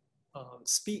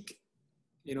speak,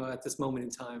 you know, at this moment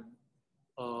in time.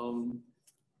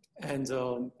 And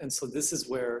so this is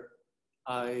where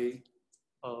I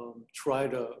try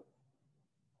to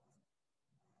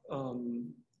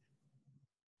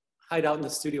hide out in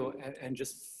the studio and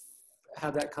just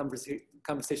have that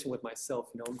conversation with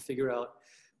myself, you know, and figure out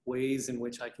ways in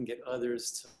which I can get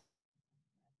others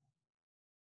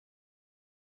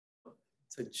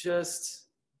to just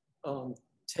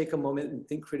take a moment and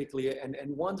think critically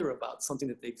and wonder about something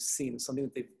that they've seen,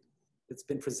 something that's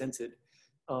been presented,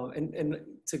 and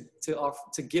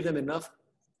to give them enough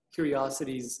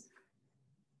curiosities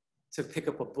to pick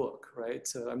up a book, right?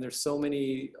 So there's so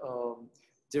many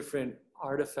different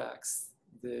artifacts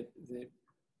that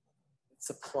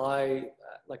supply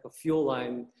like a fuel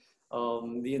line,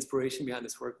 the inspiration behind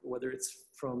this work, whether it's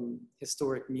from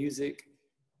historic music,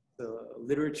 the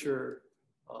literature,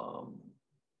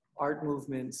 art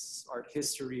movements, art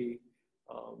history,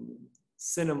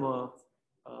 cinema,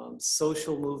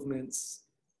 social movements,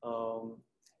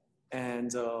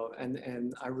 and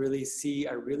I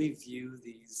really view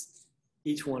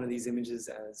each one of these images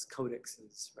as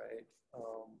codexes, right?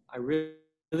 I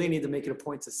really need to make it a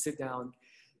point to sit down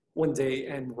one day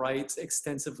and write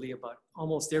extensively about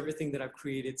almost everything that I've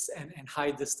created and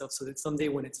hide this stuff so that someday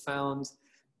when it's found,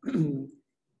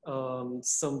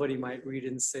 somebody might read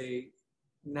it and say,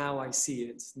 now I see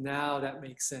it. Now that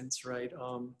makes sense, right?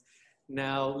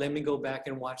 Now let me go back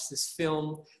and watch this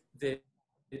film that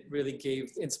it really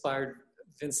inspired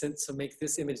Vincent to make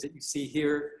this image that you see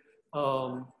here.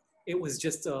 It was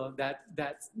just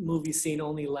that movie scene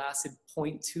only lasted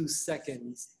 0.2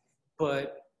 seconds,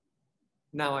 but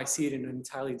now I see it in an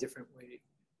entirely different way.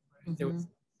 Right? There was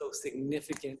so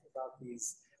significant about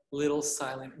these little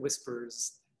silent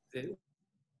whispers that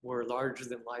were larger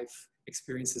than life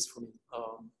experiences for me.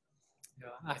 Yeah,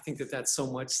 I think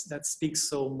that speaks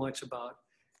so much about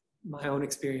my own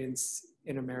experience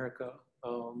in America.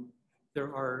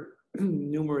 There are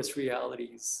numerous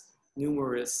realities,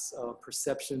 numerous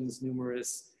perceptions,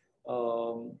 numerous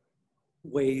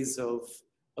ways of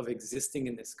existing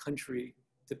in this country,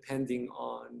 depending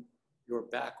on your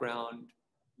background,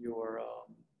 your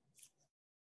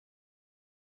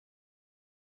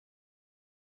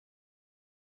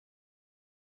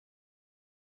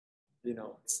you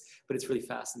know, but it's really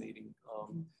fascinating.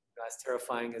 As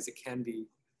terrifying as it can be,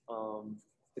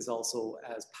 is also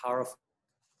as powerfully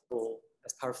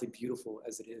beautiful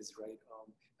as it is, right?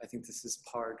 I think this is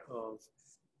part of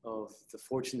the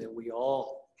fortune that we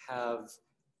all have,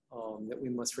 that we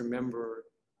must remember.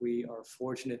 We are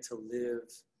fortunate to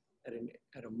live at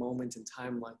a moment in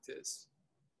time like this,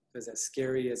 because as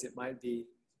scary as it might be,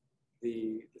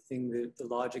 the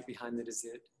logic behind it is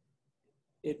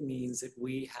it means that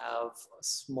we have a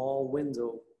small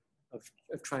window of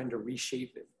trying to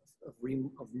reshape it,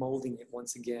 of molding it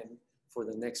once again for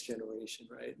the next generation,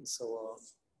 right? And so,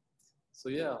 so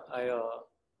yeah,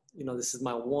 you know, this is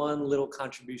my one little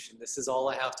contribution. This is all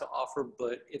I have to offer,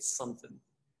 but it's something.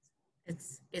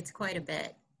 It's quite a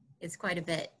bit. It's quite a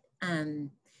bit.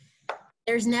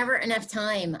 There's never enough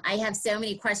time. I have so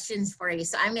many questions for you,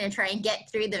 so I'm going to try and get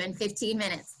through them in 15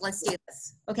 minutes. Let's do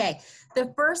this. Okay.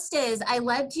 The first is, I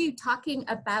loved you talking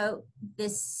about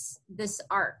this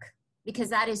arc, because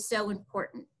that is so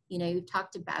important. You know, you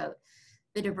talked about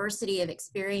the diversity of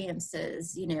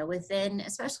experiences, you know,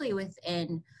 especially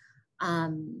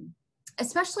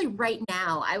right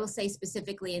now, I will say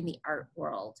specifically in the art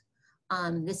world,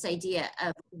 this idea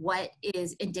of what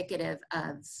is indicative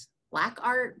of Black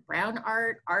art, brown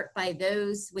art, art by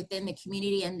those within the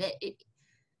community, and that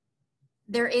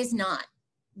there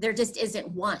just isn't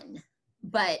one.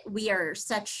 But we are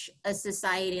such a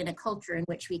society and a culture in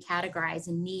which we categorize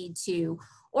and need to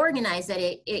organize that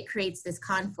it creates this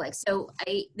conflict. So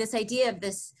this idea of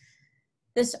this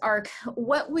arc,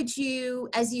 what would you,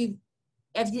 as you've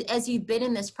been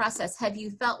in this process, have you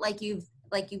felt like you've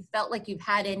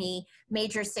had any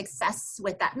major success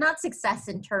with that? Not success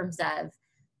in terms of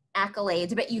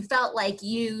accolades, but you felt like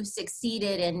you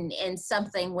succeeded in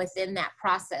something within that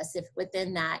process, if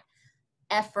within that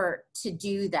effort to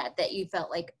do that you felt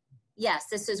like, yes,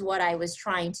 this is what I was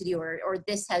trying to do, or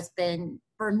this has been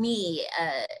for me,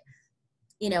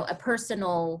 you know, a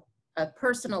personal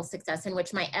success in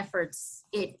which my efforts,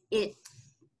 it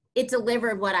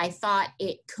delivered what I thought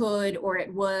it could or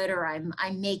it would, or I'm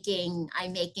making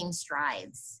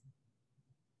strides.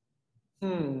 I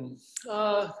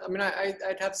mean,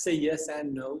 I'd have to say yes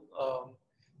and no.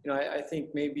 You know, I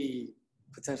think maybe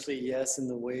potentially yes in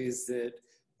the ways that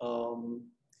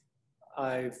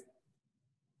I've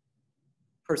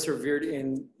persevered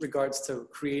in regards to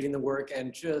creating the work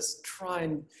and just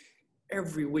trying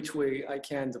every which way I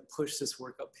can to push this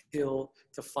work uphill,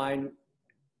 to find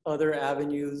other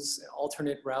avenues,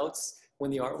 alternate routes. When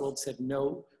the art world said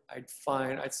no, I'd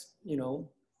you know,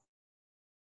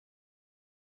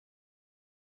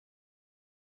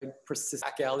 persist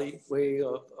back alley way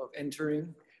of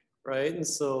entering, right? And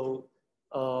so,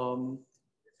 and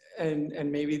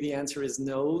maybe the answer is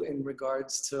no in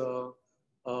regards to,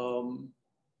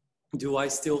 do I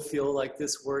still feel like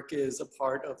this work is a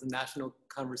part of the national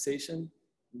conversation?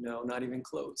 No, not even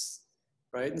close,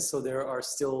 right? And so there are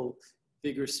still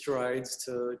bigger strides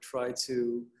to try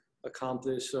to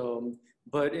accomplish.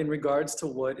 But in regards to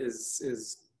what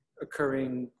is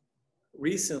occurring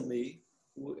recently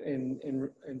in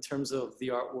terms of the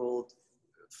art world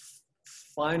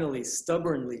finally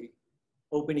stubbornly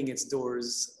opening its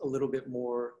doors a little bit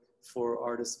more for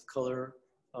artists of color,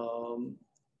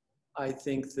 I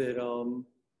think that,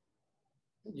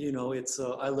 you know,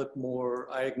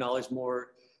 I acknowledge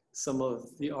more some of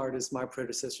the artists, my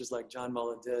predecessors like John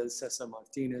Valdez, Cesar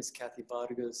Martinez, Kathy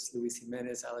Vargas, Luis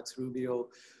Jimenez, Alex Rubio,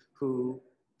 who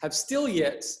have still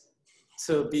yet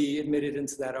to be admitted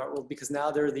into that art world, because now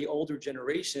they're the older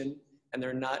generation and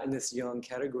they're not in this young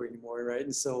category anymore, right?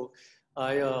 And so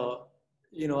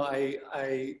you know,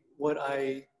 what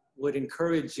I would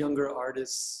encourage younger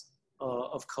artists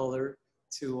of color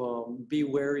to be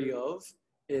wary of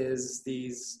is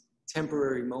these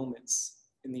temporary moments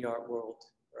in the art world,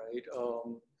 right?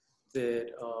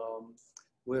 That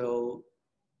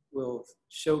will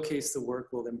showcase the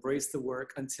work, will embrace the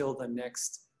work until the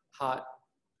next hot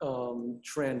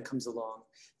trend comes along.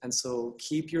 And so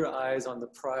keep your eyes on the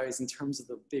prize in terms of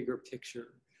the bigger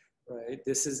picture, right?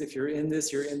 If you're in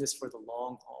this for the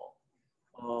long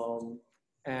haul.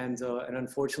 And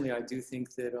unfortunately, I do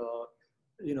think that,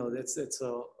 you know, it's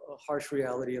a harsh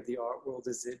reality of the art world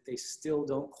is that they still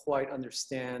don't quite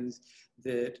understand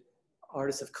that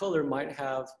artists of color might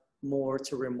have more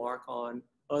to remark on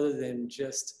other than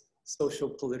just social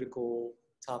political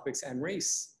topics and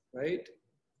race, right?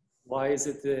 Why is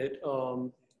it that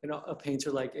you know, a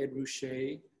painter like Ed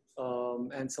Ruscha,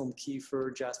 Anselm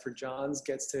Kiefer, Jasper Johns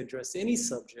gets to address any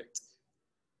subject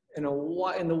in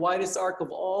the widest arc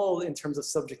of all in terms of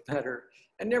subject matter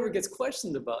and never gets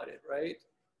questioned about it, right?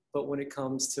 But when it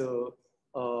comes to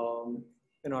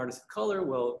an artist of color,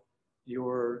 well,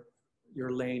 your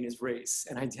lane is race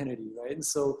and identity, right? And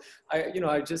so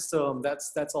I just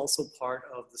that's also part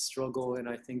of the struggle, and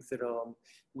I think that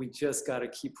we just got to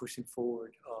keep pushing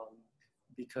forward,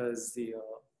 because the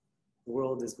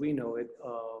world as we know it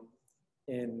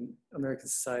in American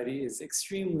society is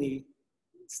extremely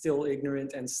still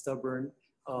ignorant and stubborn,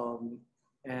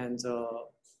 and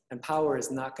power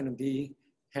is not going to be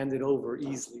handed over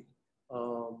easily.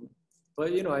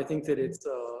 But I think that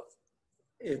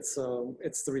it's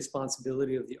the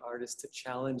responsibility of the artist to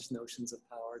challenge notions of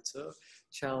power, to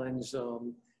challenge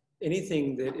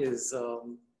anything that is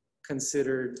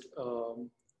considered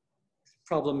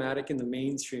problematic in the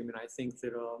mainstream. And I think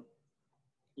that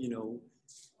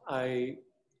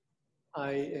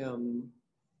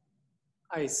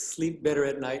I sleep better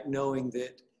at night knowing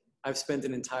that I've spent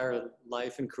an entire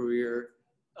life and career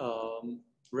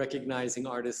recognizing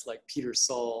artists like Peter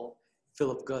Saul,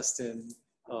 Philip Guston,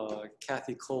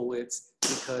 Kathy Kollwitz,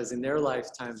 because in their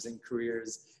lifetimes and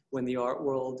careers, when the art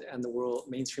world and the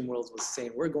mainstream world was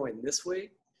saying, we're going this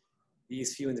way,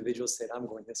 these few individuals said, I'm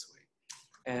going this way.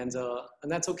 And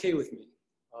that's okay with me.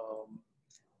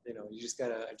 I just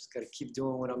gotta keep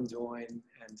doing what I'm doing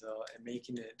and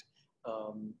making it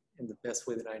in the best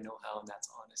way that I know how, and that's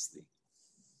honestly.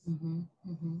 Mm-hmm,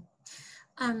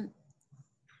 mm-hmm.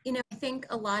 I think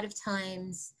a lot of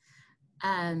times,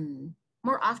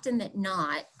 more often than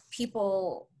not,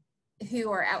 people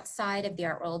who are outside of the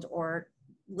art world or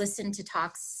listen to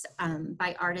talks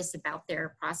by artists about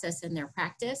their process and their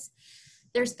practice,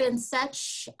 there's been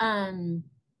so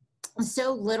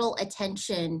little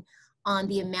attention on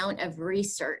the amount of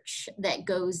research that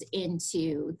goes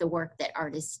into the work that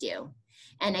artists do.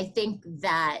 And I think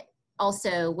that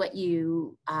also what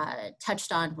you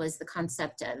touched on was the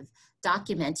concept of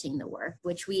documenting the work,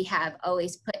 which we have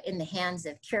always put in the hands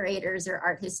of curators or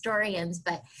art historians,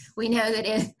 but we know that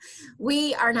if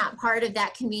we are not part of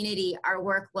that community, our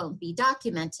work won't be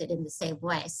documented in the same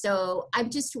way. So I'm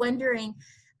just wondering,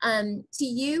 to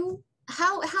you,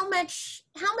 how much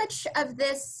of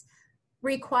this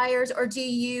requires, or do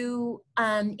you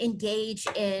engage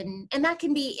in, and that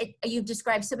can be, you've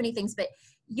described so many things, but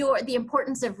the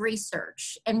importance of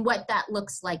research and what that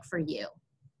looks like for you?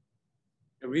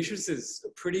 Research is a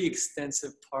pretty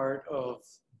extensive part of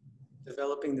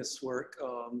developing this work.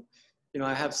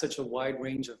 I have such a wide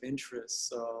range of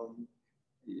interests,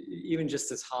 even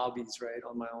just as hobbies, right,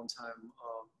 on my own time,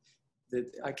 that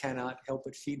I cannot help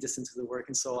but feed this into the work.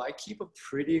 And so I keep a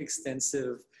pretty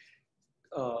extensive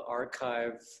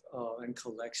archive and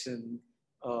collection,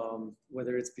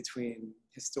 whether it's between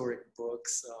historic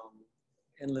books,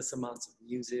 endless amounts of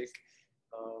music,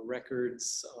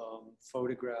 records,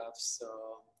 photographs,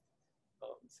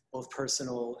 both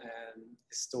personal and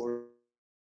historic.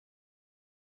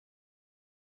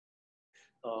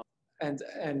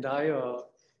 And I,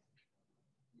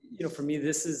 for me,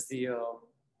 this is the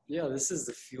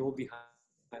fuel behind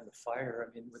the fire.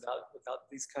 I mean, without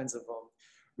these kinds of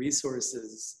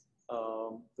resources,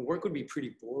 the work would be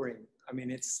pretty boring. I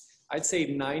mean, I'd say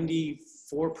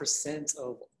 94%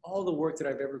 of all the work that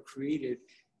I've ever created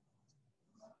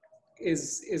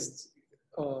is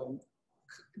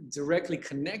directly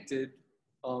connected,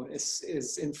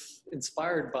 is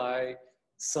inspired by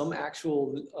some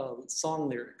actual song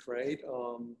lyric, right?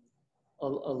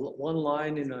 One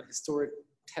line in a historic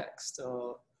text,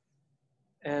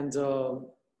 and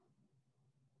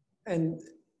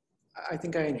I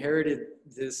think I inherited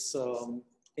this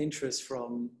interest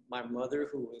from my mother,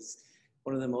 who was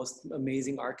one of the most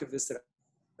amazing archivists that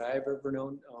I've ever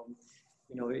known.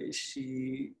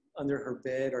 She, under her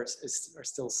bed are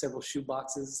still several shoe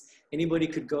boxes. Anybody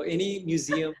could go, any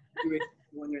museum,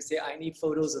 when they say, I need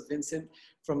photos of Vincent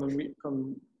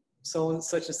from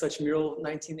such and such mural,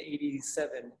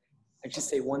 1987. And she'd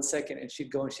say 1 second, and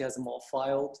she'd go and she has them all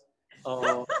filed.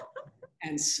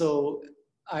 And so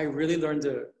I really learned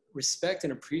to respect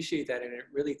and appreciate that. And it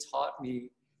really taught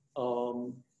me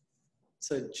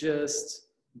to just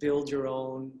build your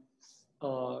own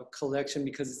collection,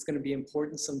 because it's going to be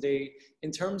important someday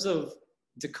in terms of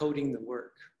decoding the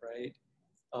work, right?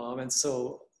 And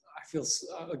so I feel,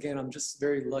 again, I'm just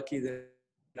very lucky that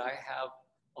I have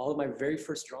all of my very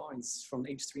first drawings from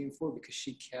age 3 and 4, because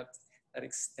she kept that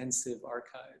extensive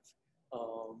archive.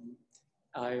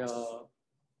 I've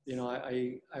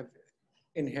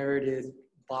inherited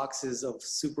boxes of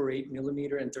Super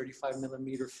 8mm and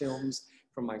 35mm films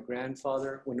from my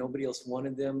grandfather. When nobody else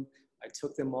wanted them, I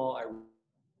took them all, I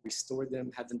restored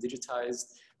them, had them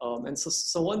digitized. And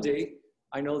so one day,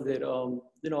 I know that,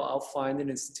 I'll find an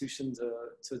institution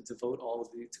to devote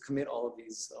to commit all of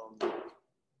these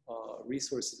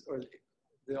resources, or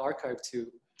the archive to,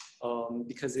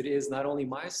 because it is not only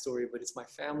my story, but it's my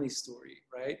family's story,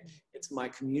 right? It's my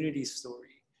community's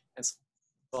story. And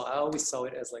so I always saw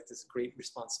it as like this great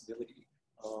responsibility.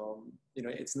 You know,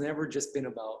 it's never just been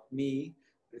about me,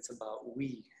 but it's about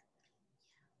we.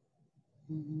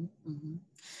 Mm-hmm,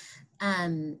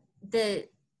 mm-hmm.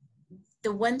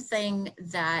 The one thing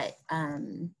that,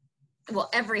 well,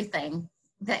 everything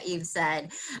that you've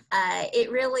said,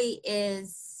 it really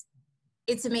is,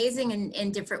 it's amazing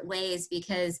in different ways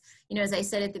because, you know, as I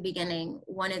said at the beginning,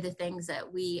 one of the things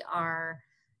that we are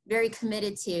very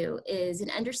committed to is an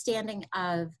understanding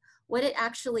of what it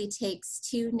actually takes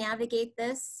to navigate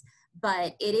this,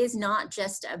 but it is not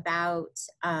just about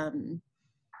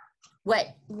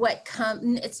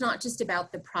it's not just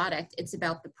about the product, it's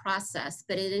about the process,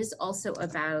 but it is also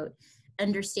about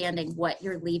understanding what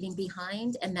you're leaving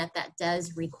behind, and that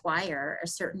does require a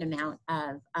certain amount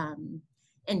of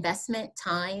investment,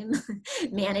 time,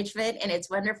 management. And it's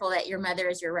wonderful that your mother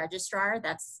is your registrar.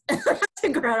 That's, that's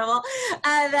incredible.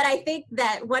 But I think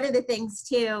that one of the things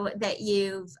too that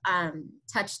you've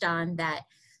touched on that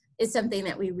is something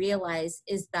that we realize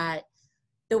is that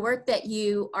the work that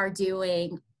you are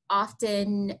doing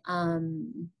often,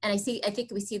 and I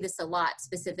think we see this a lot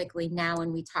specifically now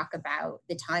when we talk about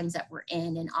the times that we're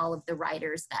in and all of the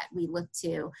writers that we look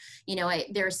to. You know,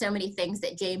 there are so many things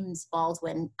that James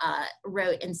Baldwin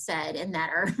wrote and said, and that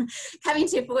are coming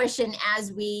to fruition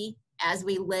as we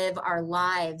live our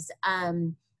lives.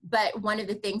 But one of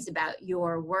the things about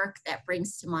your work that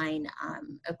brings to mind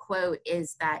a quote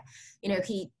is that, you know,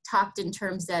 he talked in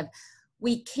terms of,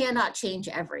 we cannot change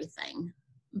everything,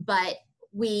 but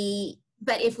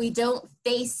if we don't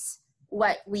face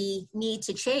what we need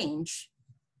to change,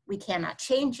 we cannot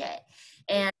change it.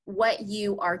 And what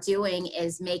you are doing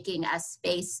is making us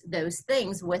face those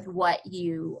things with what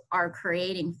you are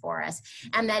creating for us.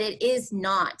 And that it is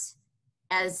not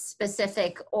as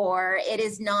specific, or it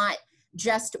is not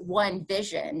just one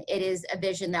vision. It is a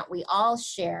vision that we all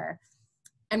share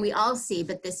and we all see,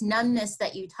 but this numbness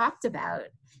that you talked about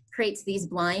creates these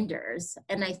blinders.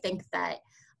 And I think that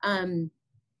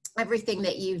everything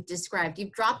that you've described,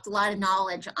 you've dropped a lot of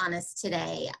knowledge on us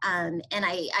today. And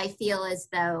I feel as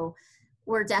though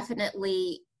we're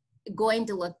definitely going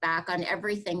to look back on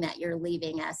everything that you're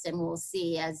leaving us, and we'll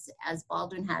see, as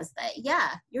Baldwin has, that,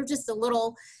 yeah, you're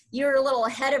a little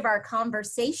ahead of our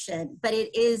conversation, but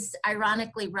it is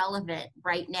ironically relevant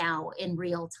right now in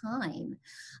real time.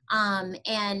 And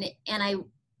I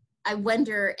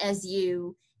wonder, as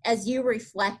you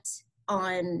reflect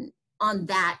on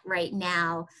that right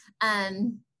now,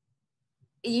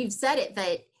 you've said it,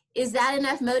 but is that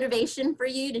enough motivation for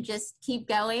you to just keep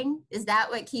going? Is that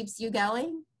what keeps you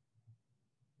going?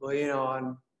 Well, you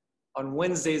know, on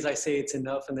Wednesdays I say it's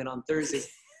enough, and then on Thursdays I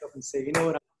wake up and say, you know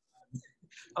what,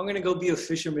 I'm gonna go be a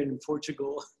fisherman in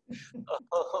Portugal,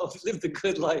 live the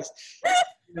good life.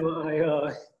 You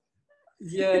know,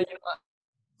 yeah, you know,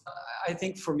 I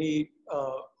think for me,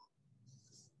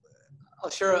 I'll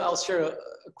share a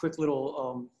quick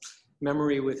little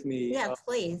memory with me. Yeah,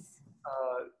 please.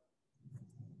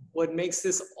 What makes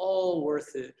this all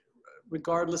worth it,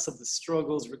 regardless of the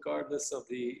struggles, regardless of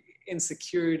the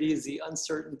insecurities, the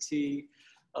uncertainty,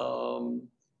 the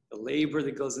labor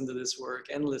that goes into this work,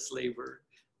 endless labor.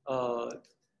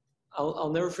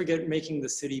 I'll never forget making the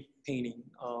city painting.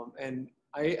 And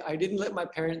I didn't let my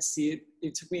parents see it.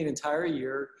 It took me an entire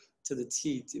year to the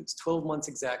T. It was 12 months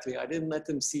exactly. I didn't let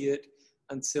them see it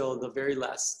until the very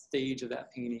last stage of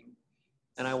that painting.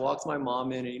 And I walked my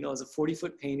mom in, and, you know, it was a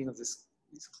 40-foot painting of these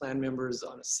Klan members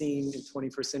on a scene in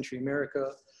 21st century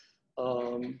America.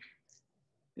 And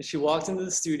she walked into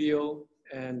the studio,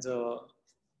 and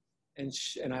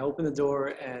I opened the door,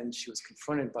 and she was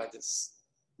confronted by this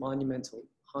monumental,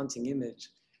 haunting image.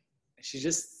 And she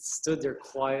just stood there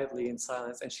quietly in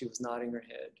silence, and she was nodding her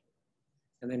head,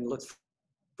 and then looked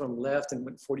from left and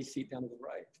went 40 feet down to the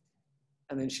right.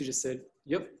 And then she just said,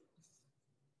 "Yep."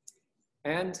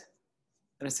 And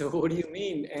I said, "Well, what do you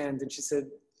mean?" And then she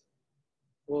said,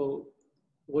 "Well,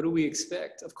 what do we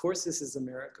expect? Of course, this is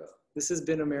America. This has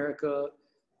been America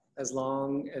as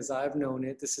long as I've known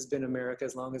it. This has been America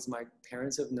as long as my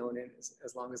parents have known it,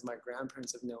 as long as my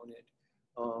grandparents have known it.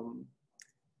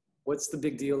 What's the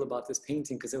big deal about this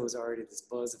painting?" Because there was already this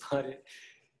buzz about it.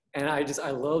 And I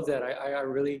love that. I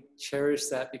really cherish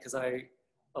that, because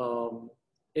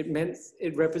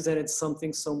it represented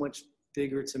something so much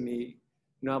bigger to me.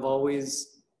 You know, I've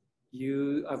always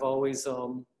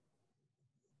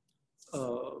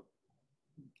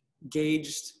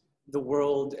gauged the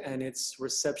world and its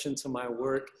reception to my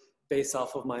work based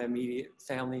off of my immediate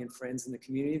family and friends in the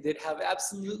community that have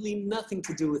absolutely nothing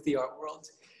to do with the art world.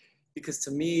 Because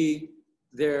to me,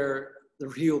 they're the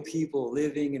real people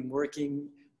living and working,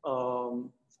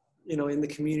 you know, in the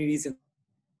communities and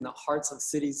in the hearts of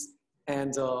cities.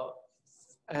 And so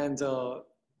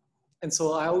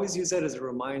I always use that as a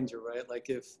reminder, right? Like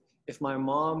if my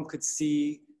mom could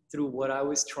see through what I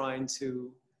was trying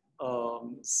to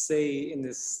say in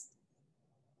this,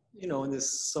 you know, in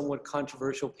this somewhat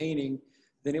controversial painting,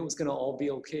 then it was going to all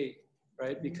be okay,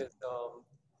 right? Because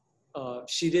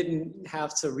she didn't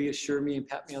have to reassure me and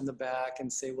pat me on the back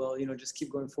and say, well, you know, just keep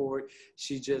going forward.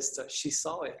 She just, she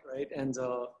saw it, right? And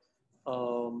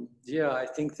yeah, I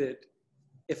think that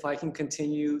if I can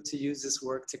continue to use this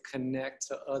work to connect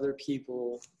to other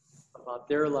people about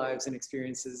their lives and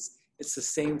experiences, it's the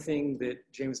same thing that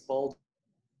James Baldwin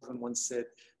once said.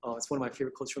 It's one of my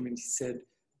favorite quotes from him. He said,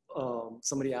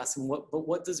 somebody asked him,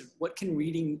 what can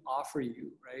reading offer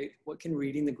you, right? What can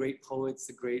reading the great poets,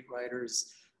 the great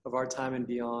writers of our time and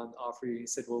beyond offer you? He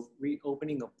said, well,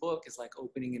 opening a book is like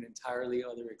opening an entirely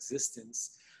other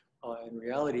existence. In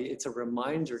reality, it's a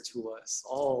reminder to us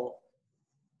all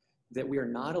that we are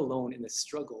not alone in this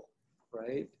struggle,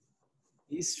 right?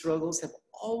 These struggles have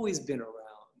always been around,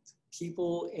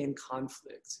 people in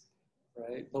conflict,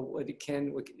 right? But what you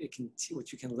can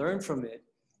learn from it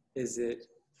is that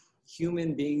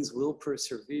human beings will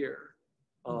persevere.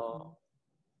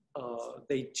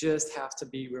 They just have to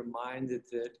be reminded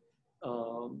that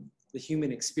the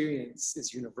human experience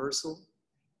is universal,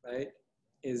 right?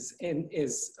 Is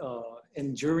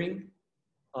enduring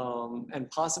and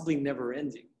possibly never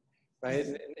ending, right?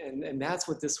 And that's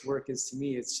what this work is to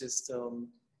me. It's just,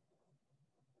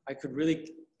 I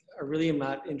really am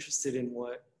not interested in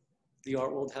what the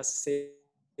art world has to say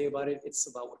about it. It's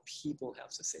about what people have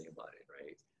to say about it,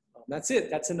 right? That's it.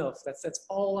 That's enough. That's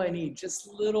all I need. Just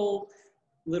little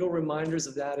reminders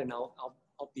of that, and I'll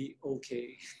be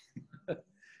okay.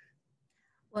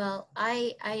 Well,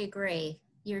 I agree.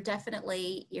 You're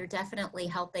definitely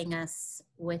helping us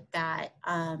with that.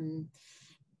 As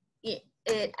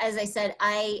I said,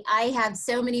 I have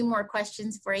so many more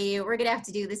questions for you. We're gonna have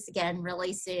to do this again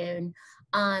really soon.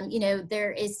 You know,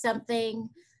 there is something,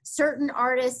 certain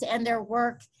artists and their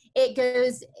work, it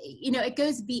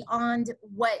goes beyond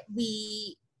what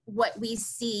we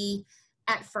see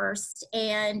at first,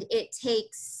 and it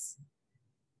takes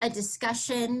a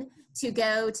discussion to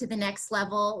go to the next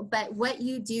level. But what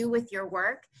you do with your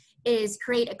work is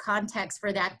create a context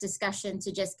for that discussion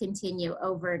to just continue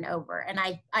over and over. And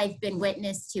I've been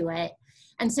witness to it.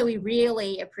 And so we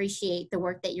really appreciate the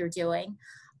work that you're doing.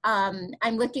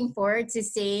 I'm looking forward to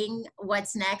seeing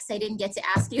what's next. I didn't get to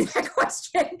ask you that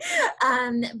question,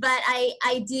 but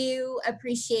I do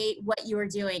appreciate what you are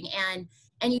doing, and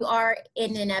you are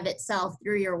in and of itself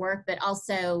through your work, but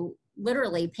also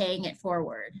literally paying it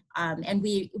forward. And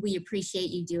we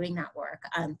appreciate you doing that work.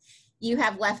 You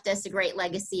have left us a great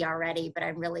legacy already, but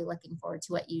I'm really looking forward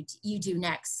to what you do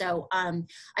next. So I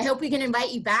hope we can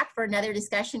invite you back for another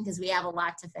discussion, because we have a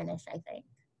lot to finish, I think.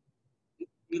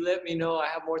 You let me know. I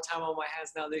have more time on my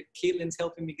hands now that Caitlin's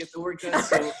helping me get the work done.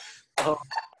 So,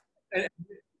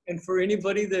 and for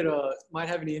anybody that might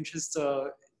have any interest,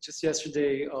 just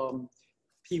yesterday,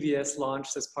 PBS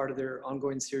launched, as part of their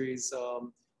ongoing series,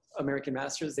 American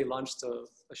Masters. They launched a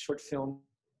short film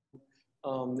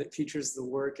that features the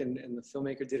work, and the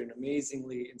filmmaker did an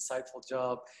amazingly insightful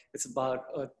job. It's about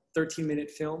a 13-minute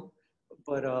film,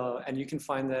 but and you can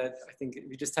find that, I think,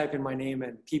 if you just type in my name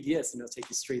and PBS, and it'll take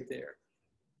you straight there.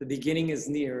 The Beginning is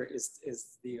Near is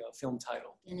the film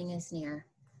title. Beginning is Near.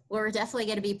 Well, we're definitely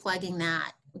going to be plugging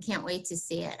that. We can't wait to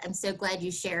see it. I'm so glad you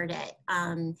shared it.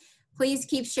 Please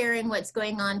keep sharing what's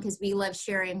going on, because we love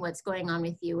sharing what's going on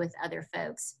with you with other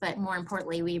folks. But more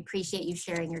importantly, we appreciate you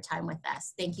sharing your time with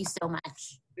us. Thank you so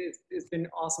much. It's been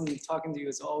awesome talking to you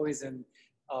as always, and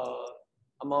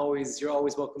you're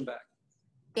always welcome back.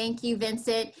 Thank you,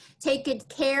 Vincent. Take good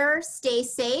care, stay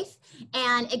safe.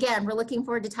 And again, we're looking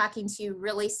forward to talking to you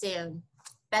really soon.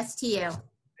 Best to you.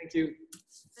 Thank you.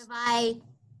 Bye-bye.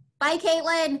 Bye,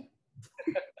 Caitlin.